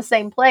them all in the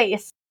same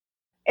place.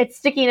 It's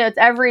sticky notes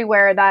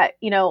everywhere that,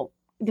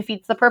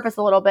 defeats the purpose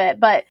a little bit.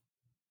 But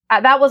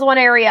that was one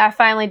area I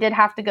finally did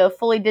have to go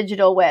fully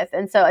digital with.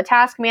 And so a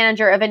task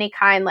manager of any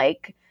kind,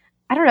 like,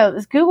 I don't know,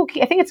 it's Google,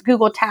 I think it's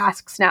Google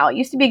Tasks now. It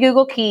used to be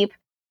Google Keep.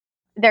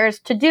 There's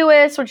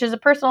Todoist, which is a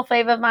personal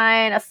favorite of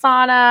mine,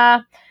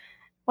 Asana.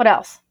 What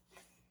else?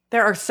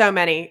 There are so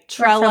many.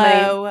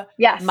 Trello,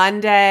 Yes.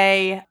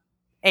 Monday,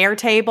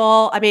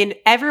 Airtable. I mean,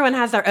 everyone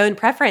has their own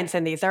preference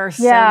in these. There are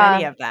so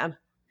many of them.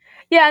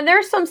 Yeah, and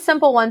there's some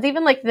simple ones,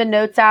 even like the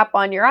Notes app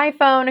on your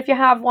iPhone, if you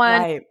have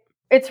one. Right.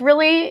 It's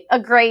really a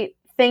great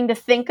thing to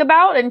think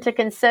about and to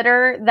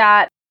consider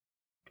that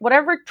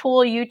whatever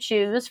tool you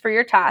choose for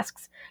your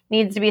tasks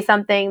needs to be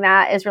something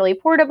that is really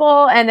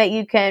portable and that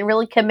you can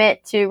really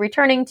commit to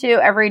returning to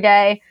every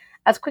day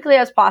as quickly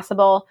as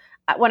possible.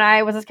 When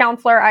I was a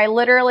counselor,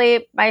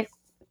 my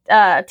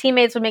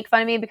teammates would make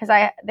fun of me because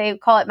they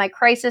call it my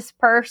crisis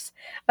purse,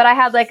 but I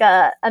had like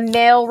a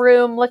mail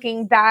room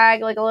looking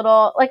bag, like a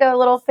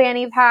little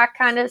fanny pack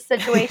kind of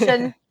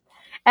situation.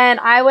 And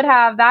I would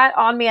have that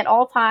on me at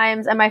all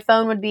times, and my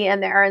phone would be in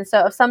there. And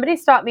so if somebody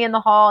stopped me in the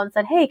hall and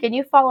said, hey, can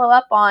you follow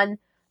up on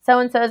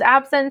so-and-so's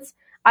absence?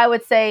 I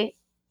would say,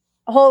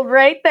 hold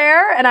right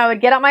there. And I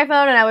would get out my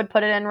phone and I would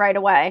put it in right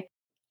away.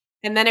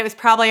 And then it was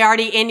probably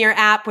already in your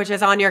app, which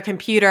is on your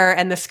computer,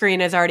 and the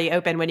screen is already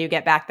open when you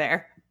get back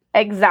there.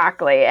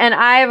 Exactly. And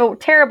I have a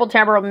terrible,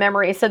 terrible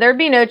memory. So there'd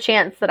be no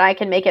chance that I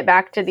can make it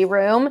back to the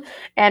room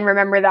and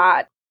remember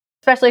that,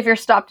 especially if you're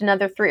stopped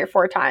another 3 or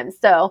 4 times.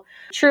 So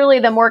truly,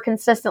 the more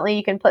consistently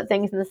you can put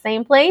things in the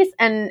same place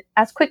and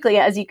as quickly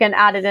as you can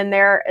add it in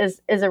there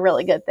is a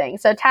really good thing.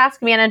 So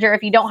task manager,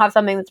 if you don't have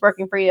something that's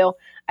working for you,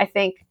 I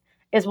think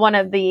is one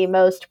of the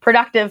most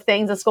productive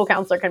things a school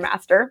counselor can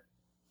master.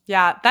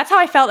 Yeah, that's how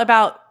I felt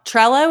about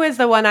Trello is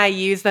the one I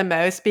use the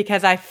most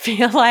because I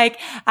feel like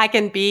I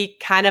can be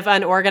kind of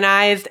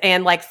unorganized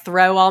and like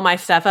throw all my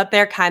stuff up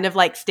there, kind of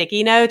like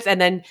sticky notes, and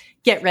then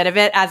get rid of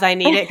it as I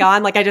need it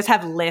gone. Like I just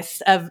have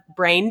lists of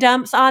brain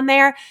dumps on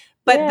there.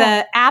 But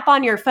the app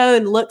on your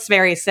phone looks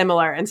very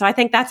similar. And so I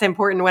think that's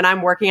important when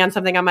I'm working on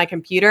something on my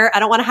computer. I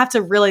don't want to have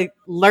to really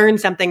learn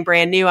something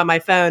brand new on my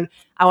phone.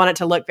 I want it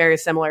to look very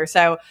similar.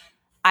 So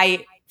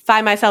I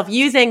find myself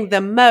using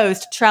the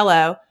most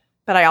Trello,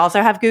 but I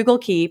also have Google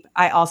Keep.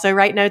 I also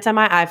write notes on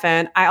my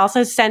iPhone. I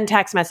also send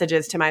text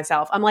messages to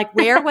myself. I'm like,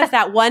 where was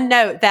that one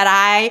note that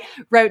I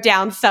wrote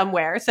down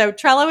somewhere? So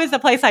Trello is the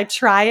place I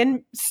try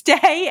and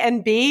stay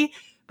and be,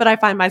 but I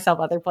find myself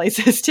other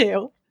places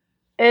too.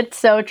 It's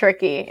so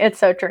tricky. It's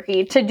so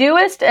tricky.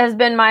 Todoist has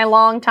been my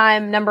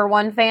longtime number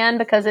one fan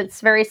because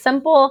it's very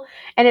simple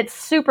and it's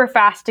super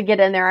fast to get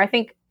in there. I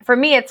think for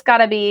me, it's got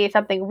to be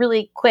something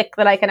really quick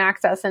that I can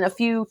access in a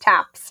few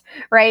taps,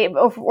 right?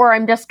 Or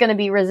I'm just going to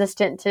be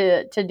resistant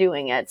to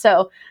doing it.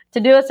 So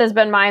Todoist has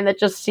been mine that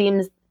just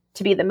seems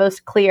to be the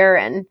most clear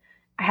and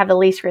I have the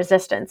least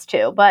resistance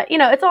to. But,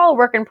 it's all a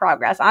work in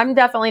progress. I'm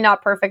definitely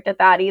not perfect at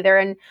that either.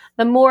 And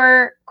the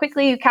more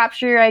quickly you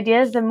capture your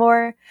ideas, the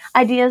more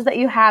ideas that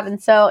you have.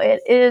 And so it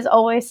is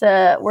always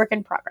a work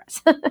in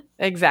progress.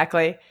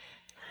 Exactly.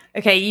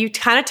 Okay, you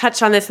kind of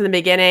touched on this in the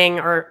beginning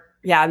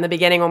in the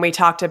beginning when we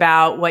talked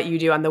about what you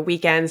do on the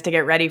weekends to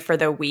get ready for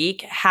the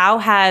week. How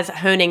has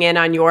honing in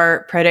on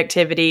your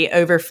productivity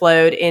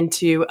overflowed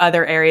into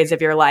other areas of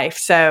your life?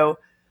 So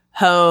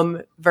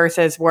home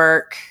versus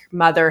work,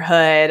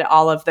 motherhood,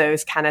 all of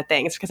those kind of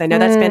things. Because I know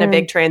that's been a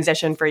big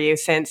transition for you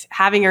since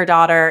having your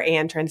daughter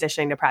and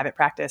transitioning to private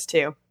practice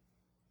too.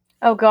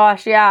 Oh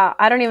gosh, yeah.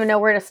 I don't even know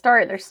where to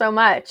start. There's so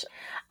much.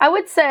 I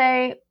would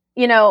say,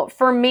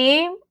 for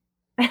me,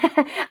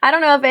 I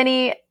don't know if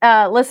any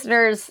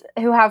listeners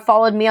who have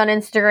followed me on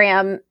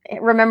Instagram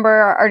remember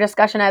our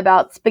discussion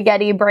about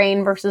spaghetti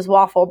brain versus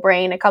waffle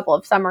brain a couple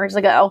of summers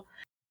ago.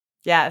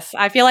 Yes,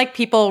 I feel like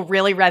people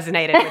really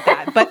resonated with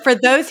that. But for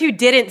those who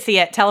didn't see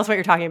it, tell us what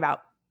you're talking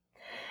about.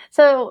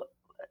 So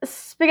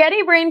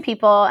spaghetti brain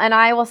people, and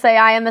I will say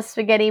I am a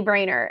spaghetti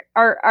brainer,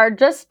 are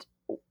just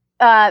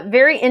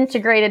very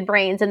integrated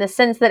brains in the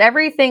sense that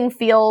everything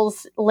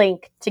feels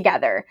linked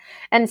together.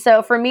 And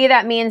so for me,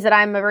 that means that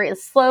I'm a very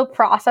slow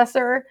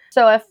processor.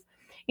 So if,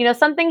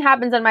 something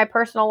happens in my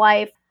personal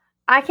life,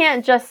 I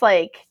can't just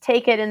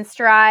take it in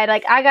stride.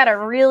 I got to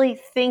really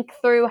think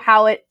through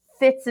how it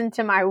fits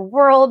into my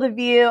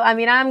worldview. I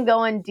mean, I'm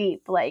going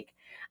deep,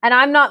 and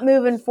I'm not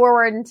moving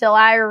forward until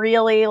I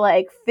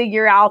really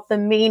figure out the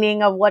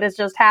meaning of what has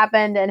just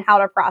happened and how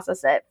to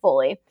process it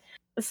fully.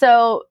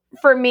 So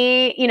for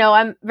me,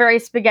 I'm very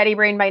spaghetti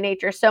brain by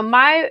nature. So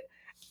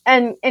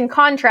and in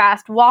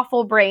contrast,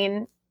 waffle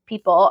brain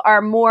people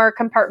are more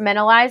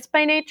compartmentalized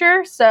by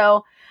nature.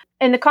 So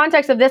in the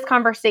context of this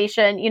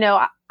conversation,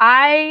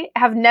 I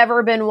have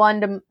never been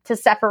one to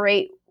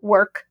separate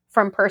work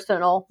from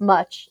personal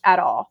much at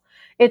all.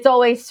 It's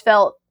always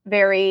felt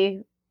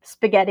very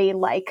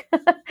spaghetti-like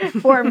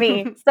for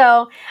me.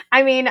 So,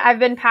 I mean, I've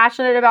been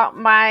passionate about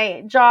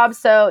my job.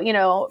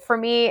 So, for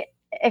me,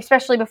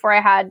 especially before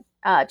I had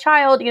a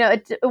child,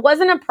 it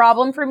wasn't a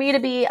problem for me to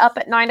be up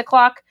at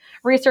 9:00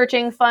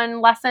 researching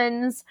fun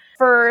lessons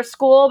for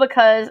school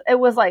because it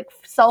was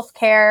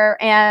self-care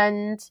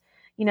and,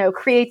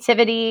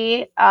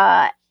 creativity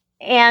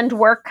and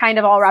work kind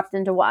of all wrapped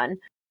into one.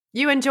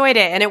 You enjoyed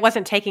it and it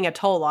wasn't taking a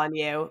toll on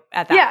you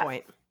at that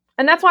point.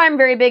 And that's why I'm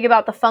very big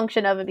about the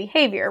function of a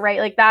behavior, right?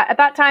 Like that at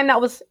that time,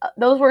 that was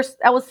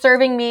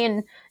serving me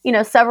in,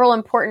 several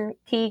important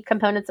key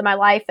components of my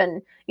life.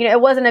 And, it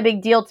wasn't a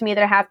big deal to me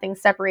that I have things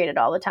separated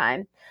all the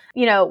time,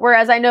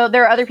 whereas I know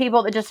there are other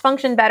people that just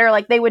function better.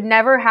 Like they would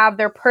never have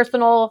their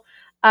personal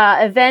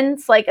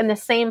events, in the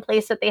same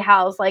place that they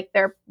house,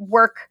 their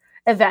work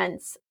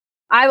events.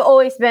 I've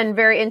always been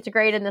very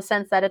integrated in the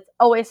sense that it's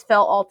always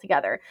felt all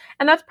together.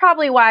 And that's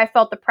probably why I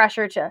felt the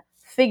pressure to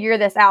figure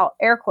this out,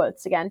 air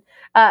quotes again,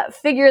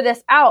 figure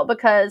this out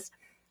because,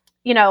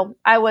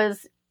 I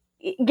was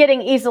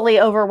getting easily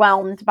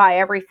overwhelmed by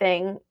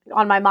everything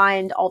on my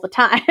mind all the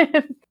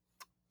time.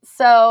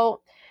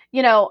 So,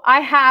 I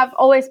have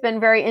always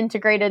been very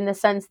integrated in the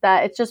sense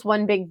that it's just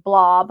one big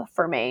blob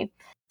for me.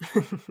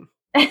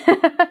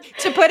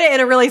 To put it in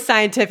a really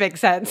scientific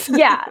sense.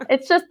 Yeah,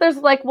 it's just there's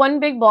like one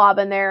big blob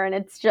in there and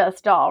it's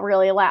just all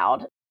really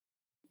loud.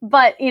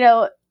 But,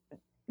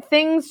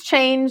 things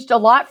changed a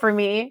lot for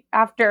me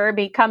after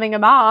becoming a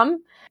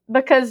mom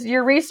because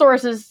your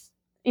resources,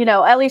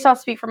 at least I'll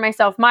speak for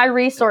myself, my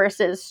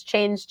resources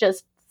changed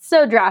just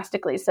so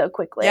drastically, so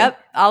quickly. Yep,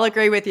 I'll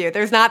agree with you.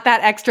 There's not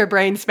that extra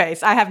brain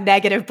space. I have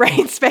negative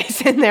brain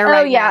space in there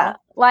right now.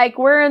 Like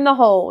we're in the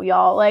hole,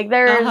 y'all. Like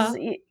there's,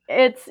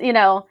 it's,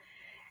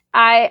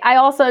 I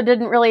also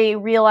didn't really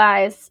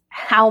realize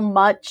how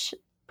much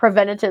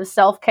preventative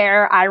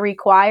self-care I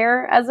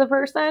require as a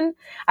person.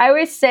 I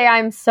always say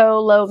I'm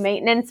so low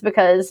maintenance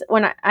because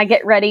when I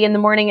get ready in the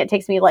morning, it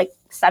takes me like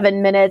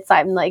 7 minutes.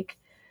 I'm like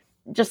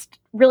just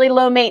really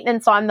low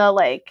maintenance on the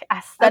like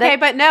aesthetic. Okay,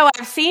 but no,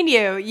 I've seen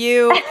you.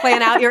 You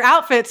plan out your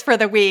outfits for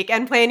the week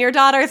and plan your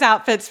daughter's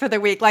outfits for the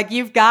week. Like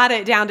you've got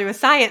it down to a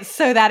science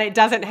so that it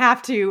doesn't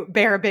have to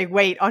bear a big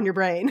weight on your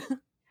brain.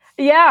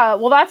 Yeah,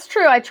 well, that's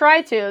true. I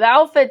try to. The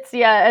outfits,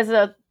 is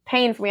a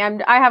pain for me.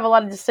 I have a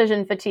lot of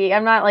decision fatigue.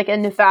 I'm not like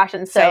into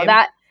fashion, so Same.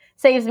 That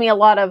saves me a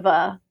lot of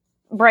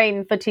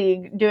brain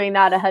fatigue doing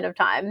that ahead of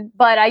time.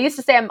 But I used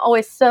to say I'm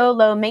always so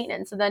low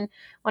maintenance, and then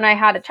when I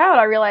had a child,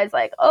 I realized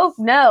like, oh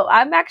no,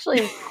 I'm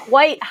actually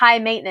quite high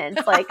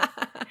maintenance. Like,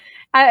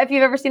 if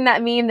you've ever seen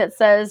that meme that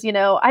says,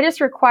 I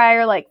just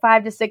require like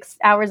 5 to 6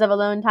 hours of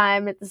alone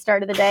time at the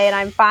start of the day, and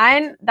I'm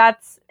fine.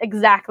 That's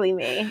exactly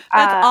me.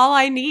 That's all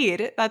I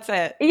need. That's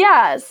it.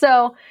 Yeah.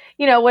 So,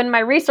 when my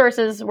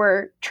resources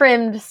were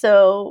trimmed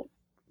so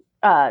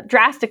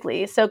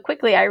drastically, so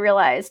quickly, I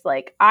realized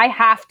like I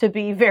have to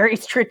be very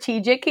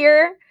strategic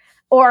here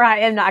or I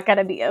am not going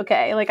to be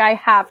okay. Like I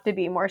have to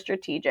be more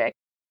strategic.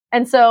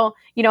 And so,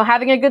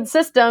 having a good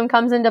system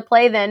comes into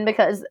play then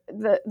because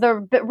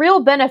the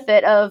real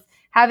benefit of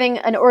having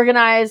an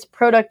organized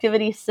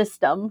productivity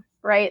system,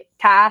 right?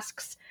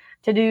 Tasks,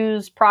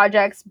 to-dos,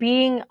 projects,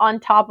 being on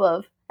top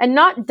of and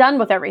not done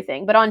with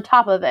everything, but on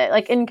top of it,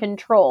 like in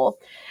control,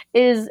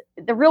 is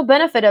the real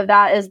benefit of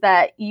that is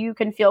that you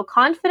can feel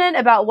confident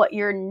about what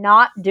you're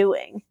not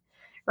doing,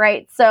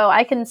 right? So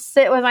I can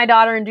sit with my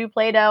daughter and do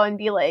Play-Doh and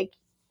be like,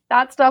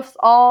 that stuff's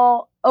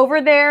all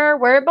over there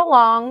where it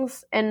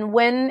belongs. And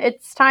when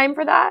it's time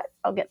for that,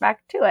 I'll get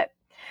back to it.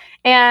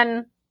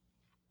 And,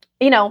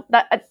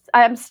 that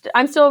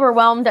I'm still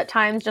overwhelmed at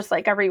times, just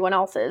like everyone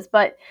else is.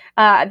 But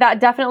that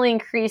definitely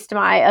increased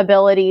my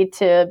ability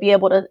to be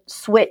able to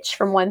switch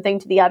from one thing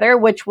to the other,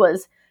 which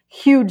was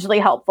hugely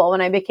helpful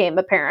when I became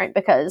a parent,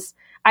 because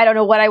I don't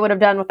know what I would have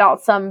done without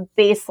some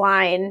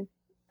baseline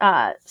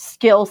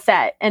skill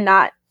set and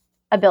that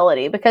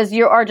ability, because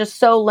you are just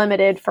so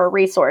limited for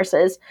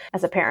resources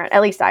as a parent.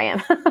 At least I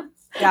am.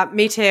 Yeah,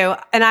 me too.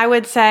 And I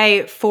would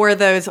say for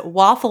those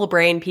waffle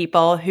brain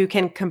people who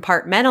can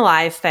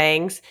compartmentalize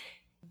things,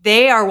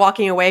 they are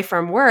walking away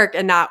from work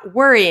and not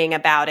worrying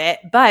about it.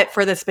 But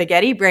for the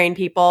spaghetti brain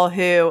people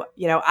who,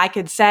 I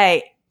could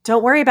say,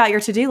 don't worry about your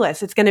to-do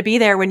list. It's going to be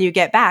there when you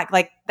get back.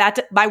 Like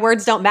that, my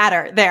words don't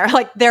matter there.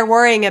 Like they're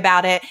worrying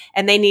about it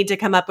and they need to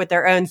come up with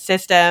their own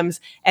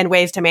systems and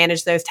ways to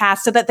manage those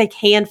tasks so that they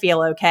can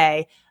feel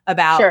okay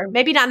about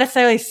maybe not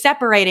necessarily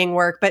separating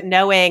work, but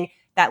knowing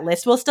that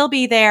list will still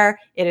be there.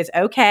 It is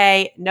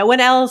okay. No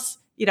one else,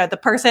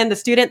 the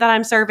student that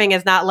I'm serving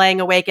is not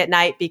laying awake at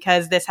night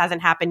because this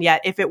hasn't happened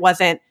yet. If it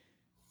wasn't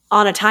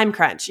on a time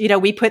crunch,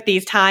 we put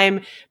these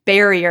time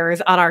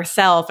barriers on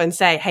ourselves and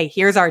say, hey,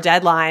 here's our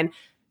deadline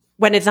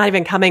when it's not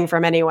even coming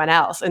from anyone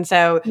else. And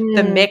so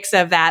the mix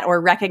of that, or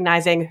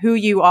recognizing who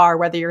you are,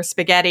 whether you're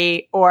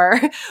spaghetti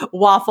or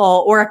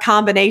waffle or a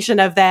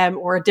combination of them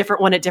or a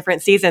different one at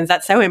different seasons,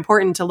 that's so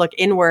important to look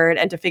inward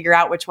and to figure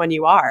out which one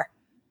you are.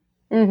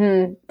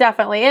 Mm-hmm,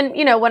 definitely. And,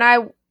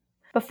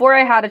 before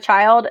I had a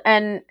child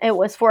and it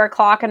was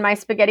 4:00 and my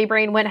spaghetti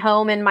brain went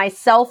home and my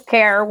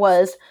self-care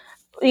was,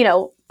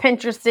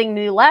 Pinteresting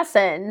new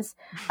lessons,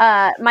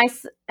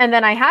 and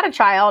then I had a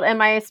child and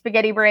my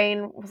spaghetti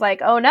brain was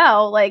like, oh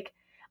no, like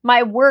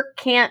my work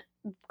can't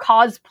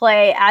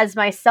cosplay as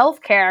my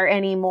self-care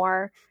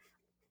anymore.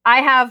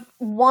 I have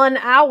 1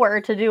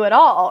 hour to do it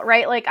all,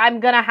 right? Like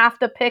I'm going to have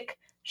to pick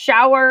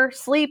shower,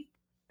 sleep,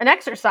 and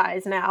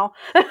exercise now.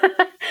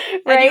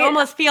 Right? And you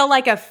almost feel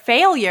like a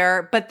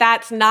failure, but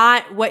that's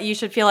not what you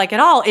should feel like at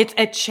all. It's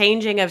a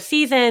changing of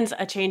seasons,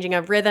 a changing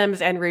of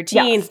rhythms and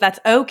routines. Yes. That's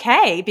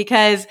okay,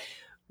 because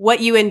what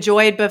you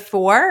enjoyed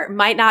before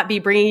might not be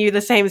bringing you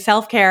the same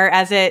self-care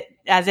as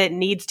it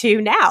needs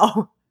to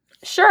now.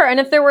 Sure.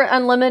 And if there were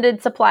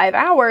unlimited supply of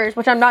hours,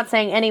 which I'm not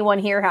saying anyone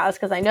here has,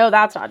 because I know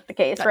that's not the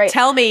case, right?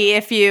 Tell me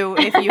if you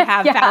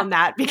have found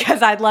that,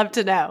 because I'd love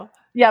to know.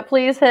 Yeah,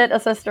 please hit a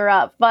sister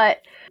up.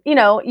 But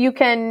you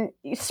can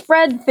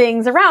spread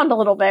things around a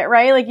little bit,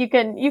 right? Like you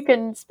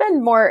can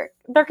spend more,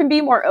 there can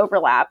be more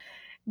overlap.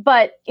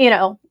 But,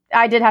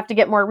 I did have to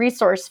get more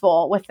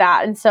resourceful with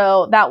that. And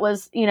so that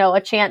was,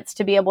 a chance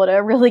to be able to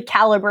really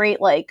calibrate,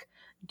 like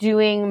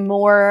doing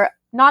more,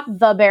 not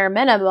the bare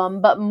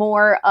minimum, but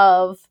more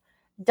of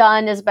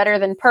done is better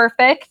than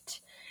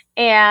perfect.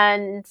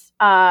 And,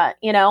 I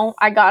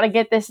got to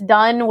get this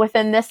done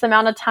within this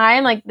amount of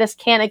time. Like, this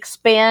can't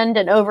expand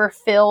and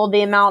overfill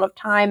the amount of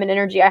time and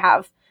energy I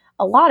have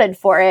allotted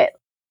for it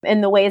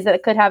in the ways that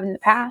it could have in the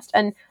past.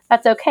 And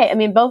that's okay. I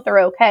mean, both are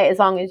okay as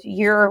long as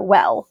you're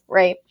well,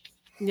 right?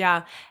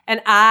 Yeah.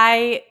 And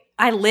I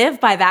live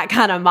by that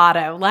kind of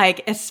motto,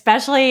 like,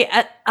 especially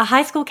a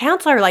high school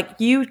counselor, like,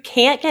 you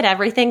can't get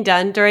everything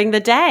done during the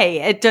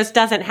day. It just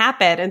doesn't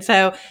happen. And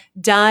so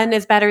done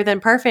is better than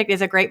perfect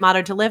is a great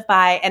motto to live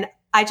by. And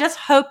I just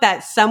hope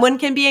that someone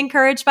can be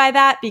encouraged by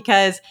that,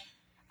 because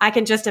I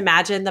can just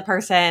imagine the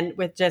person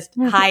with just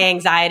high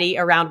anxiety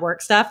around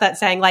work stuff that's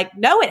saying, like,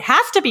 no, it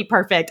has to be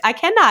perfect. I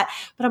cannot.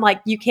 But I'm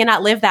like, you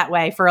cannot live that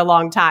way for a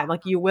long time.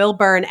 Like, you will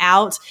burn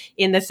out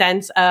in the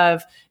sense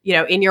of,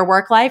 in your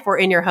work life or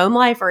in your home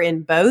life or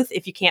in both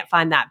if you can't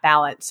find that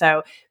balance.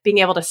 So being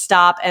able to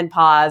stop and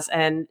pause,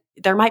 and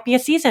there might be a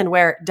season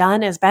where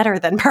done is better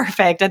than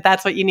perfect. And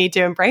that's what you need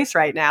to embrace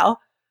right now.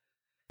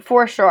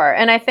 For sure.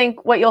 And I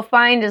think what you'll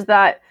find is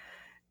that,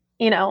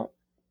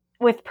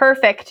 with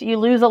perfect, you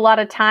lose a lot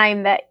of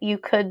time that you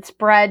could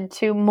spread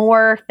to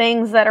more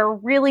things that are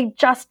really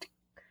just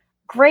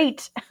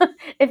great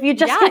if you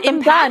just get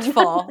them impactful.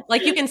 Done.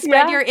 Like, you can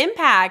spread your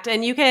impact,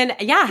 and you can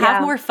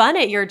have more fun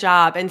at your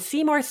job and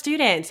see more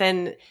students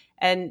and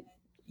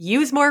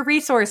use more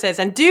resources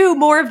and do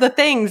more of the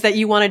things that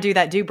you want to do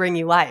that do bring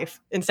you life,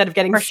 instead of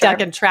getting stuck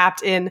and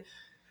trapped in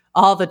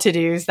all the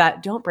to-dos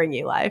that don't bring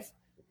you life.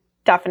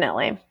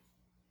 Definitely.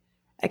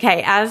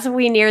 Okay, as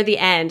we near the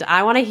end,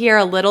 I want to hear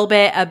a little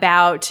bit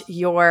about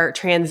your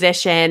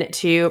transition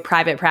to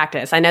private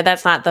practice. I know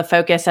that's not the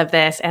focus of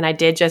this, and I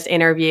did just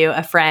interview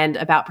a friend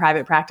about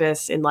private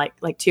practice in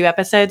like 2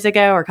 episodes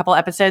ago or a couple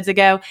episodes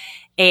ago,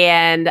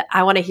 and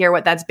I want to hear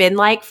what that's been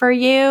like for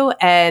you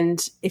and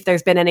if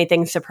there's been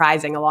anything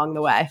surprising along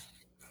the way.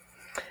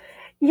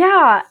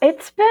 Yeah,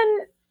 it's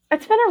been a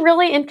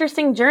really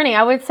interesting journey.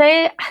 I would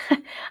say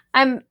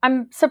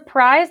I'm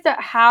surprised at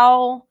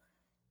how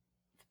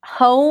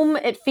home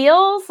it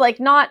feels, like,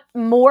 not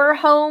more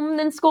home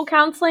than school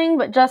counseling,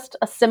 but just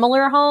a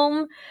similar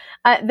home.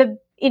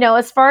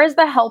 As far as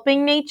the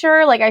helping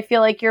nature, like, I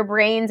feel like your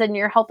brains and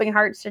your helping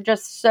hearts are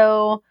just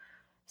so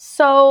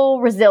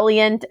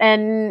resilient.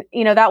 And,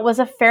 that was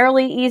a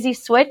fairly easy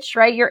switch,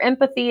 right? Your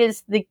empathy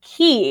is the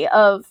key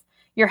of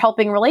your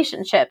helping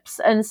relationships.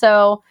 And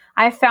so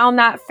I found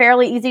that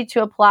fairly easy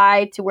to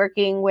apply to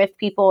working with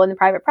people in the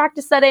private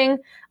practice setting.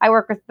 I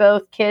work with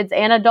both kids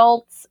and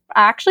adults,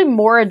 actually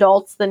more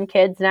adults than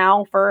kids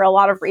now, for a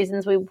lot of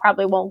reasons we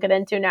probably won't get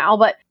into now.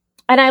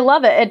 And I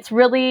love it. It's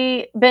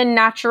really been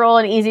natural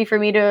and easy for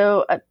me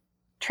to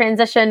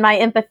transition my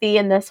empathy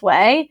in this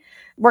way.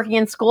 Working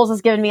in schools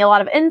has given me a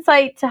lot of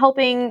insight to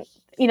helping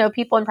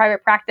people in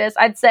private practice.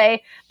 I'd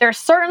say there's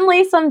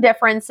certainly some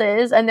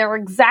differences, and they're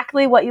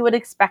exactly what you would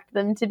expect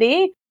them to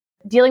be.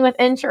 Dealing with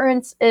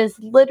insurance is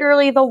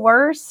literally the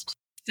worst.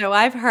 So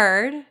I've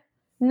heard.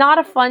 Not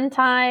a fun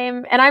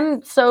time. And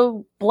I'm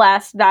so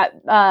blessed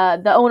that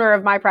the owner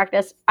of my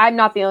practice, I'm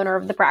not the owner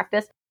of the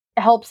practice,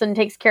 helps and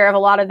takes care of a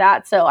lot of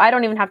that. So I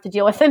don't even have to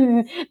deal with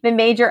the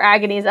major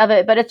agonies of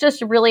it. But it's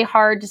just really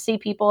hard to see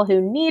people who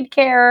need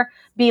care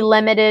be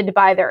limited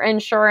by their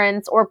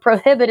insurance or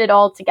prohibited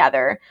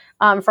altogether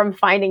from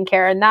finding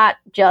care. And that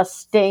just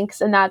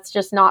stinks. And that's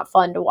just not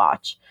fun to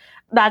watch.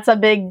 That's a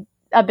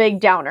big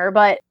downer.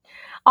 But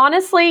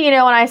honestly, when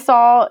I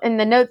saw in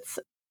the notes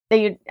that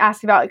you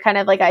asked about kind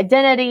of like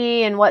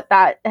identity and what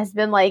that has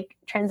been like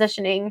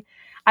transitioning,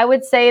 I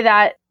would say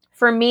that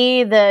for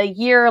me, the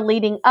year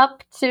leading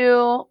up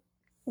to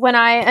when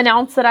I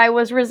announced that I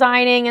was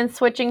resigning and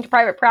switching to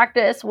private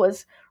practice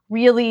was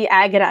really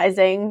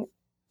agonizing.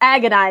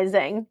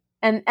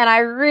 And I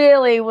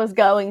really was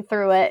going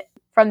through it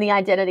from the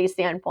identity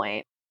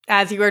standpoint.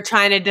 As you were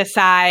trying to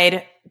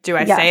decide, do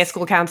I stay a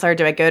school counselor?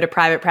 Do I go to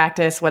private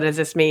practice? What does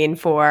this mean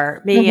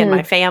for me and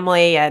my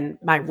family and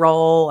my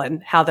role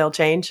and how they'll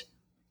change?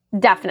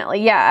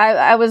 Definitely. Yeah.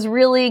 I was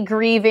really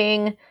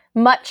grieving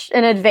much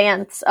in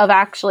advance of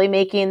actually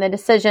making the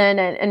decision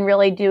and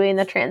really doing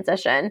the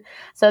transition.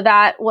 So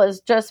that was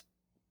just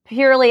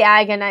purely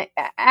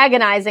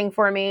agonizing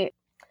for me,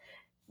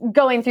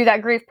 going through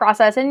that grief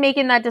process and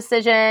making that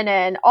decision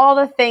and all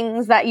the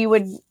things that you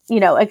would,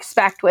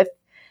 expect with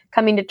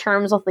coming to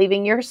terms with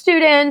leaving your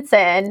students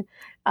and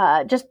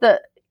just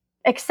the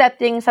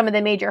accepting some of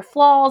the major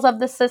flaws of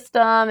the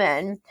system.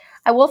 And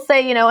I will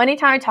say,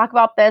 anytime I talk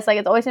about this, like,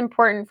 it's always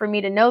important for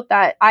me to note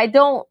that I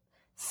don't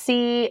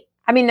see,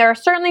 there are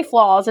certainly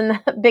flaws in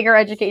the bigger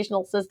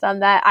educational system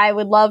that I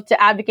would love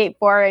to advocate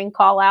for and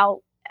call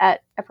out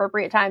at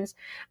appropriate times,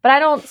 but I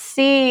don't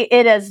see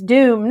it as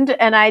doomed.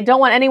 And I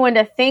don't want anyone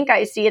to think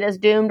I see it as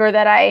doomed or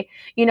that I,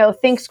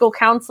 think school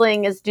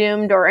counseling is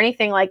doomed or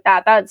anything like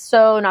that. That's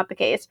so not the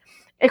case.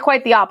 It's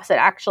quite the opposite,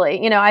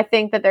 actually. I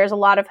think that there's a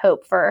lot of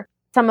hope for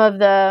some of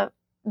the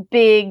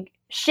big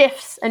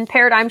shifts and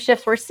paradigm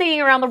shifts we're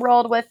seeing around the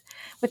world with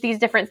these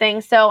different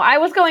things. So I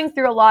was going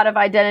through a lot of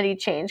identity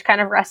change,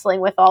 kind of wrestling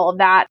with all of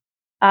that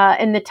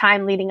in the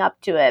time leading up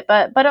to it.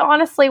 But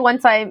honestly,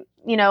 once I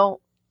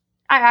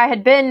I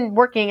had been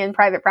working in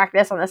private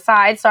practice on the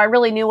side, so I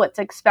really knew what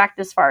to expect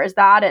as far as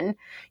that. And,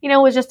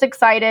 was just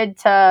excited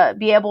to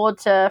be able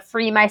to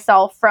free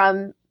myself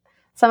from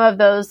some of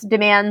those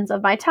demands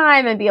of my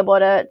time and be able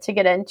to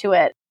get into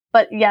it.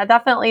 But yeah,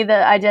 definitely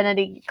the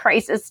identity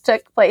crisis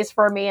took place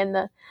for me in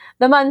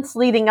the months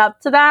leading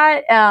up to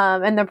that.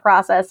 And the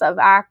process of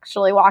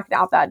actually walking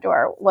out that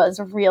door was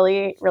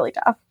really, really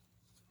tough.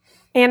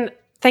 And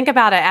think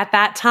about it, at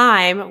that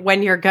time,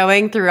 when you're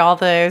going through all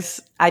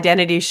those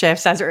identity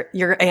shifts as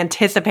you're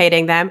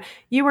anticipating them,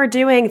 you were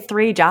doing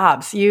 3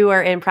 jobs. You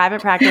were in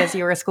private practice,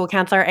 you were a school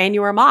counselor, and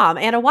you were a mom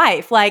and a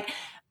wife. Like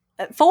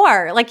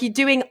 4, like you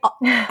doing,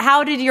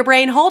 how did your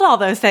brain hold all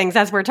those things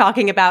as we're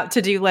talking about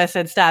to-do lists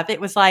and stuff?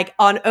 It was like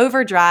on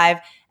overdrive,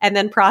 and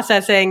then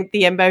processing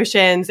the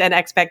emotions and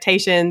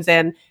expectations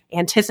and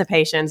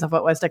anticipations of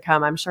what was to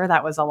come. I'm sure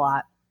that was a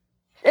lot.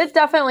 It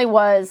definitely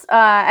was.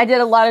 I did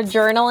a lot of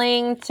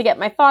journaling to get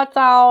my thoughts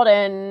out,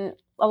 and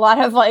a lot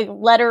of like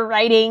letter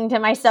writing to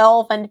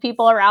myself and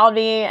people around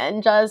me,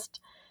 and just,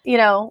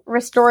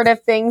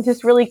 restorative things,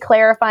 just really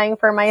clarifying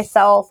for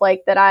myself,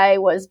 like that I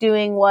was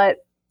doing what,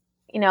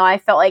 I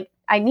felt like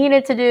I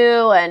needed to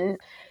do. And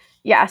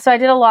yeah, so I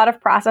did a lot of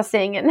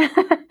processing and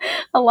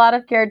a lot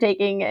of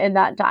caretaking in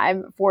that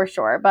time for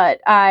sure. But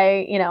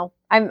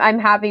I'm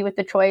happy with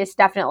the choice,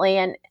 definitely.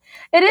 And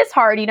it is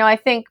hard. I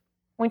think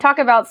when we talk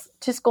about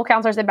to school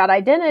counselors about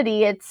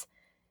identity, it's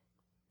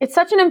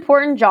such an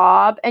important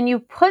job, and you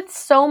put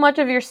so much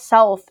of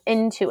yourself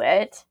into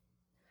it.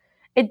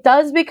 It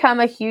does become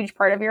a huge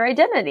part of your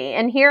identity.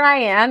 And here I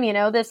am,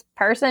 this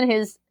person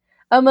who's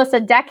almost a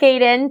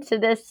decade into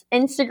this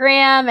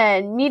Instagram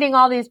and meeting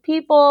all these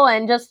people,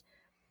 and just,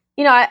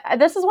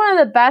 this is one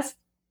of the best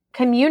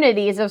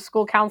communities of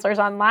school counselors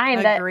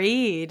online.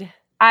 Agreed.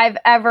 I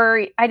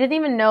didn't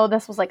even know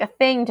this was like a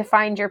thing, to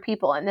find your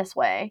people in this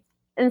way.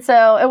 And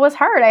so it was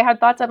hard. I had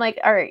thoughts. I'm like,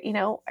 all right,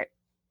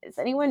 is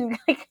anyone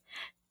like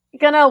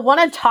gonna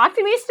want to talk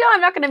to me still?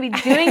 I'm not going to be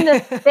doing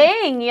this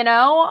thing,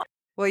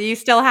 Well, you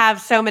still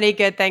have so many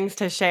good things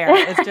to share.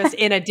 It's just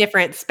in a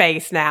different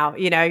space now.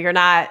 You're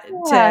not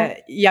to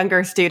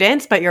younger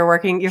students, but you're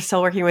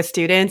still working with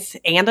students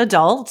and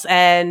adults,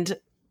 and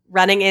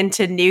running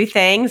into new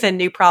things and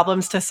new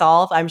problems to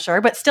solve, I'm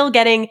sure, but still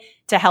getting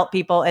to help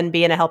people and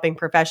be in a helping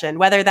profession,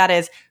 whether that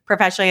is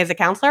professionally as a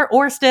counselor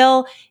or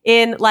still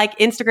in like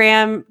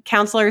Instagram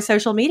counselor,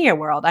 social media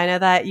world. I know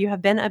that you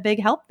have been a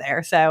big help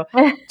there. So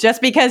just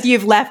because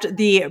you've left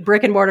the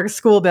brick and mortar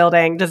school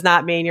building does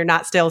not mean you're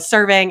not still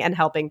serving and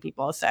helping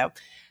people. So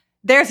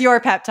there's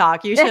your pep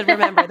talk. You should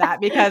remember that,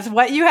 because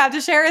what you have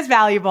to share is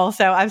valuable.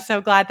 So I'm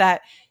so glad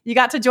that you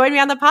got to join me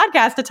on the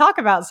podcast to talk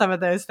about some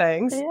of those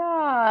things.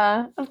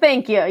 Yeah.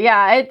 Thank you.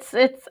 Yeah.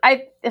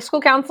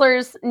 School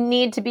counselors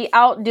need to be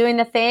out doing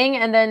the thing.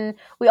 And then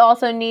we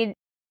also need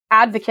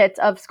advocates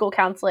of school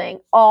counseling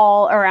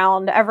all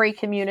around every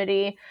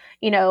community,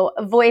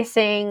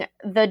 voicing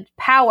the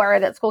power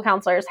that school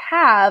counselors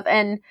have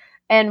and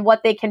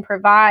what they can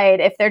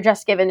provide if they're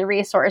just given the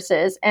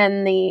resources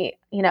and the,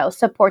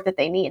 support that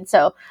they need.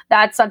 So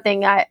that's something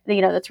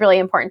that's really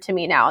important to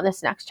me now in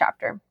this next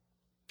chapter.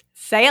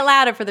 Say it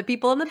louder for the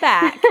people in the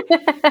back.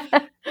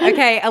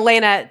 Okay,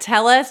 Alaina,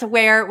 tell us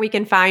where we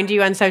can find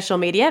you on social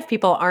media. If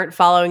people aren't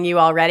following you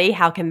already,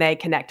 how can they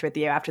connect with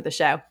you after the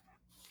show?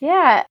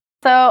 Yeah.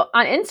 So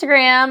on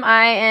Instagram,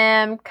 I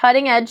am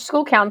Cutting Edge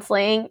School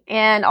Counseling,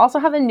 and also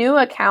have a new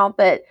account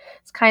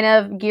that's kind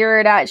of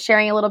geared at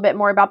sharing a little bit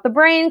more about the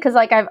brain, because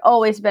I've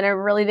always been a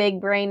really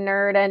big brain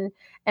nerd,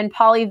 and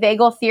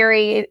polyvagal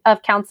theory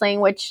of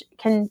counseling, which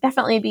can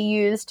definitely be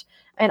used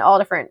in all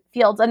different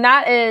fields. And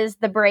that is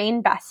the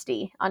Brain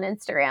Bestie on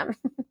Instagram.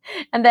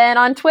 And then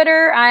on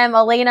Twitter, I am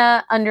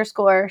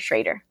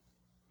Alaina_Schrader.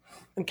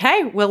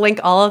 Okay, we'll link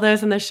all of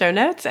those in the show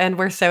notes. And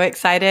we're so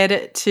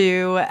excited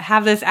to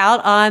have this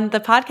out on the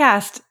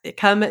podcast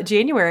come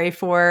January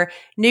for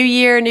new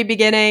year, new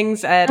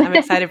beginnings. And I'm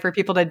excited for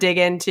people to dig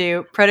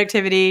into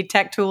productivity,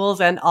 tech tools,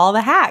 and all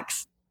the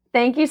hacks.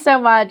 Thank you so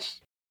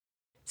much.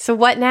 So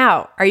what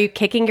now? Are you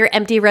kicking your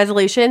empty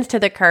resolutions to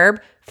the curb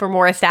for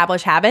more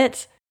established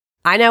habits?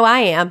 I know I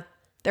am.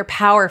 They're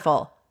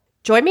powerful.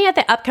 Join me at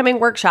the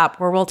upcoming workshop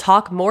where we'll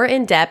talk more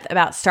in depth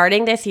about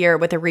starting this year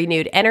with a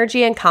renewed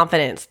energy and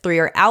confidence through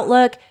your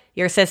outlook,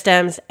 your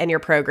systems, and your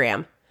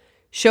program.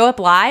 Show up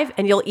live,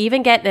 and you'll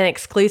even get an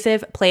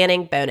exclusive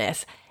planning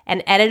bonus,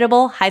 an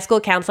editable high school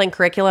counseling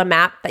curriculum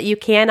map that you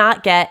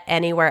cannot get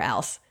anywhere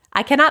else.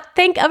 I cannot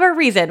think of a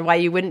reason why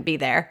you wouldn't be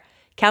there.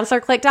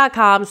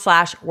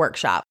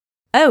 CounselorClick.com/workshop.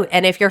 Oh,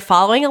 and if you're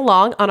following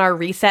along on our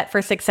Reset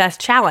for Success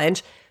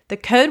challenge, the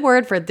code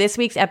word for this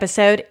week's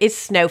episode is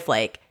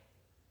snowflake.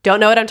 Don't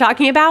know what I'm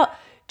talking about?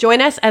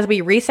 Join us as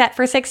we reset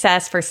for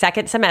success for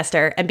second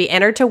semester and be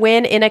entered to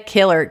win in a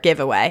killer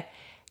giveaway.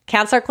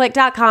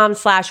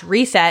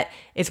 CounselorClick.com/reset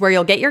is where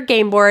you'll get your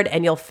game board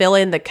and you'll fill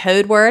in the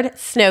code word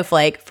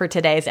snowflake for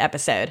today's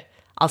episode.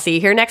 I'll see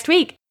you here next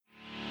week.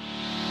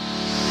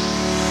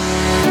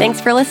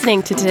 Thanks for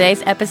listening to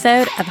today's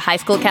episode of High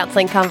School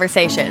Counseling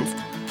Conversations.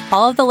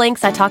 All of the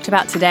links I talked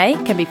about today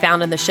can be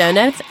found in the show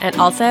notes and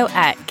also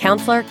at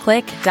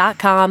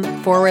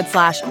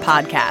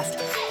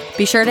counselorclick.com/podcast.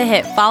 Be sure to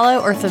hit follow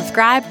or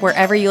subscribe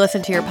wherever you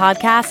listen to your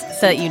podcast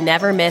so that you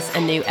never miss a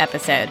new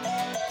episode.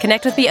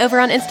 Connect with me over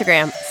on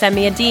Instagram. Send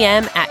me a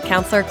DM at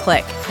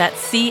counselorclick.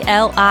 That's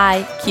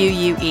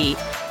CLIQUE.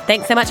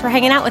 Thanks so much for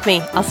hanging out with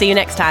me. I'll see you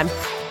next time.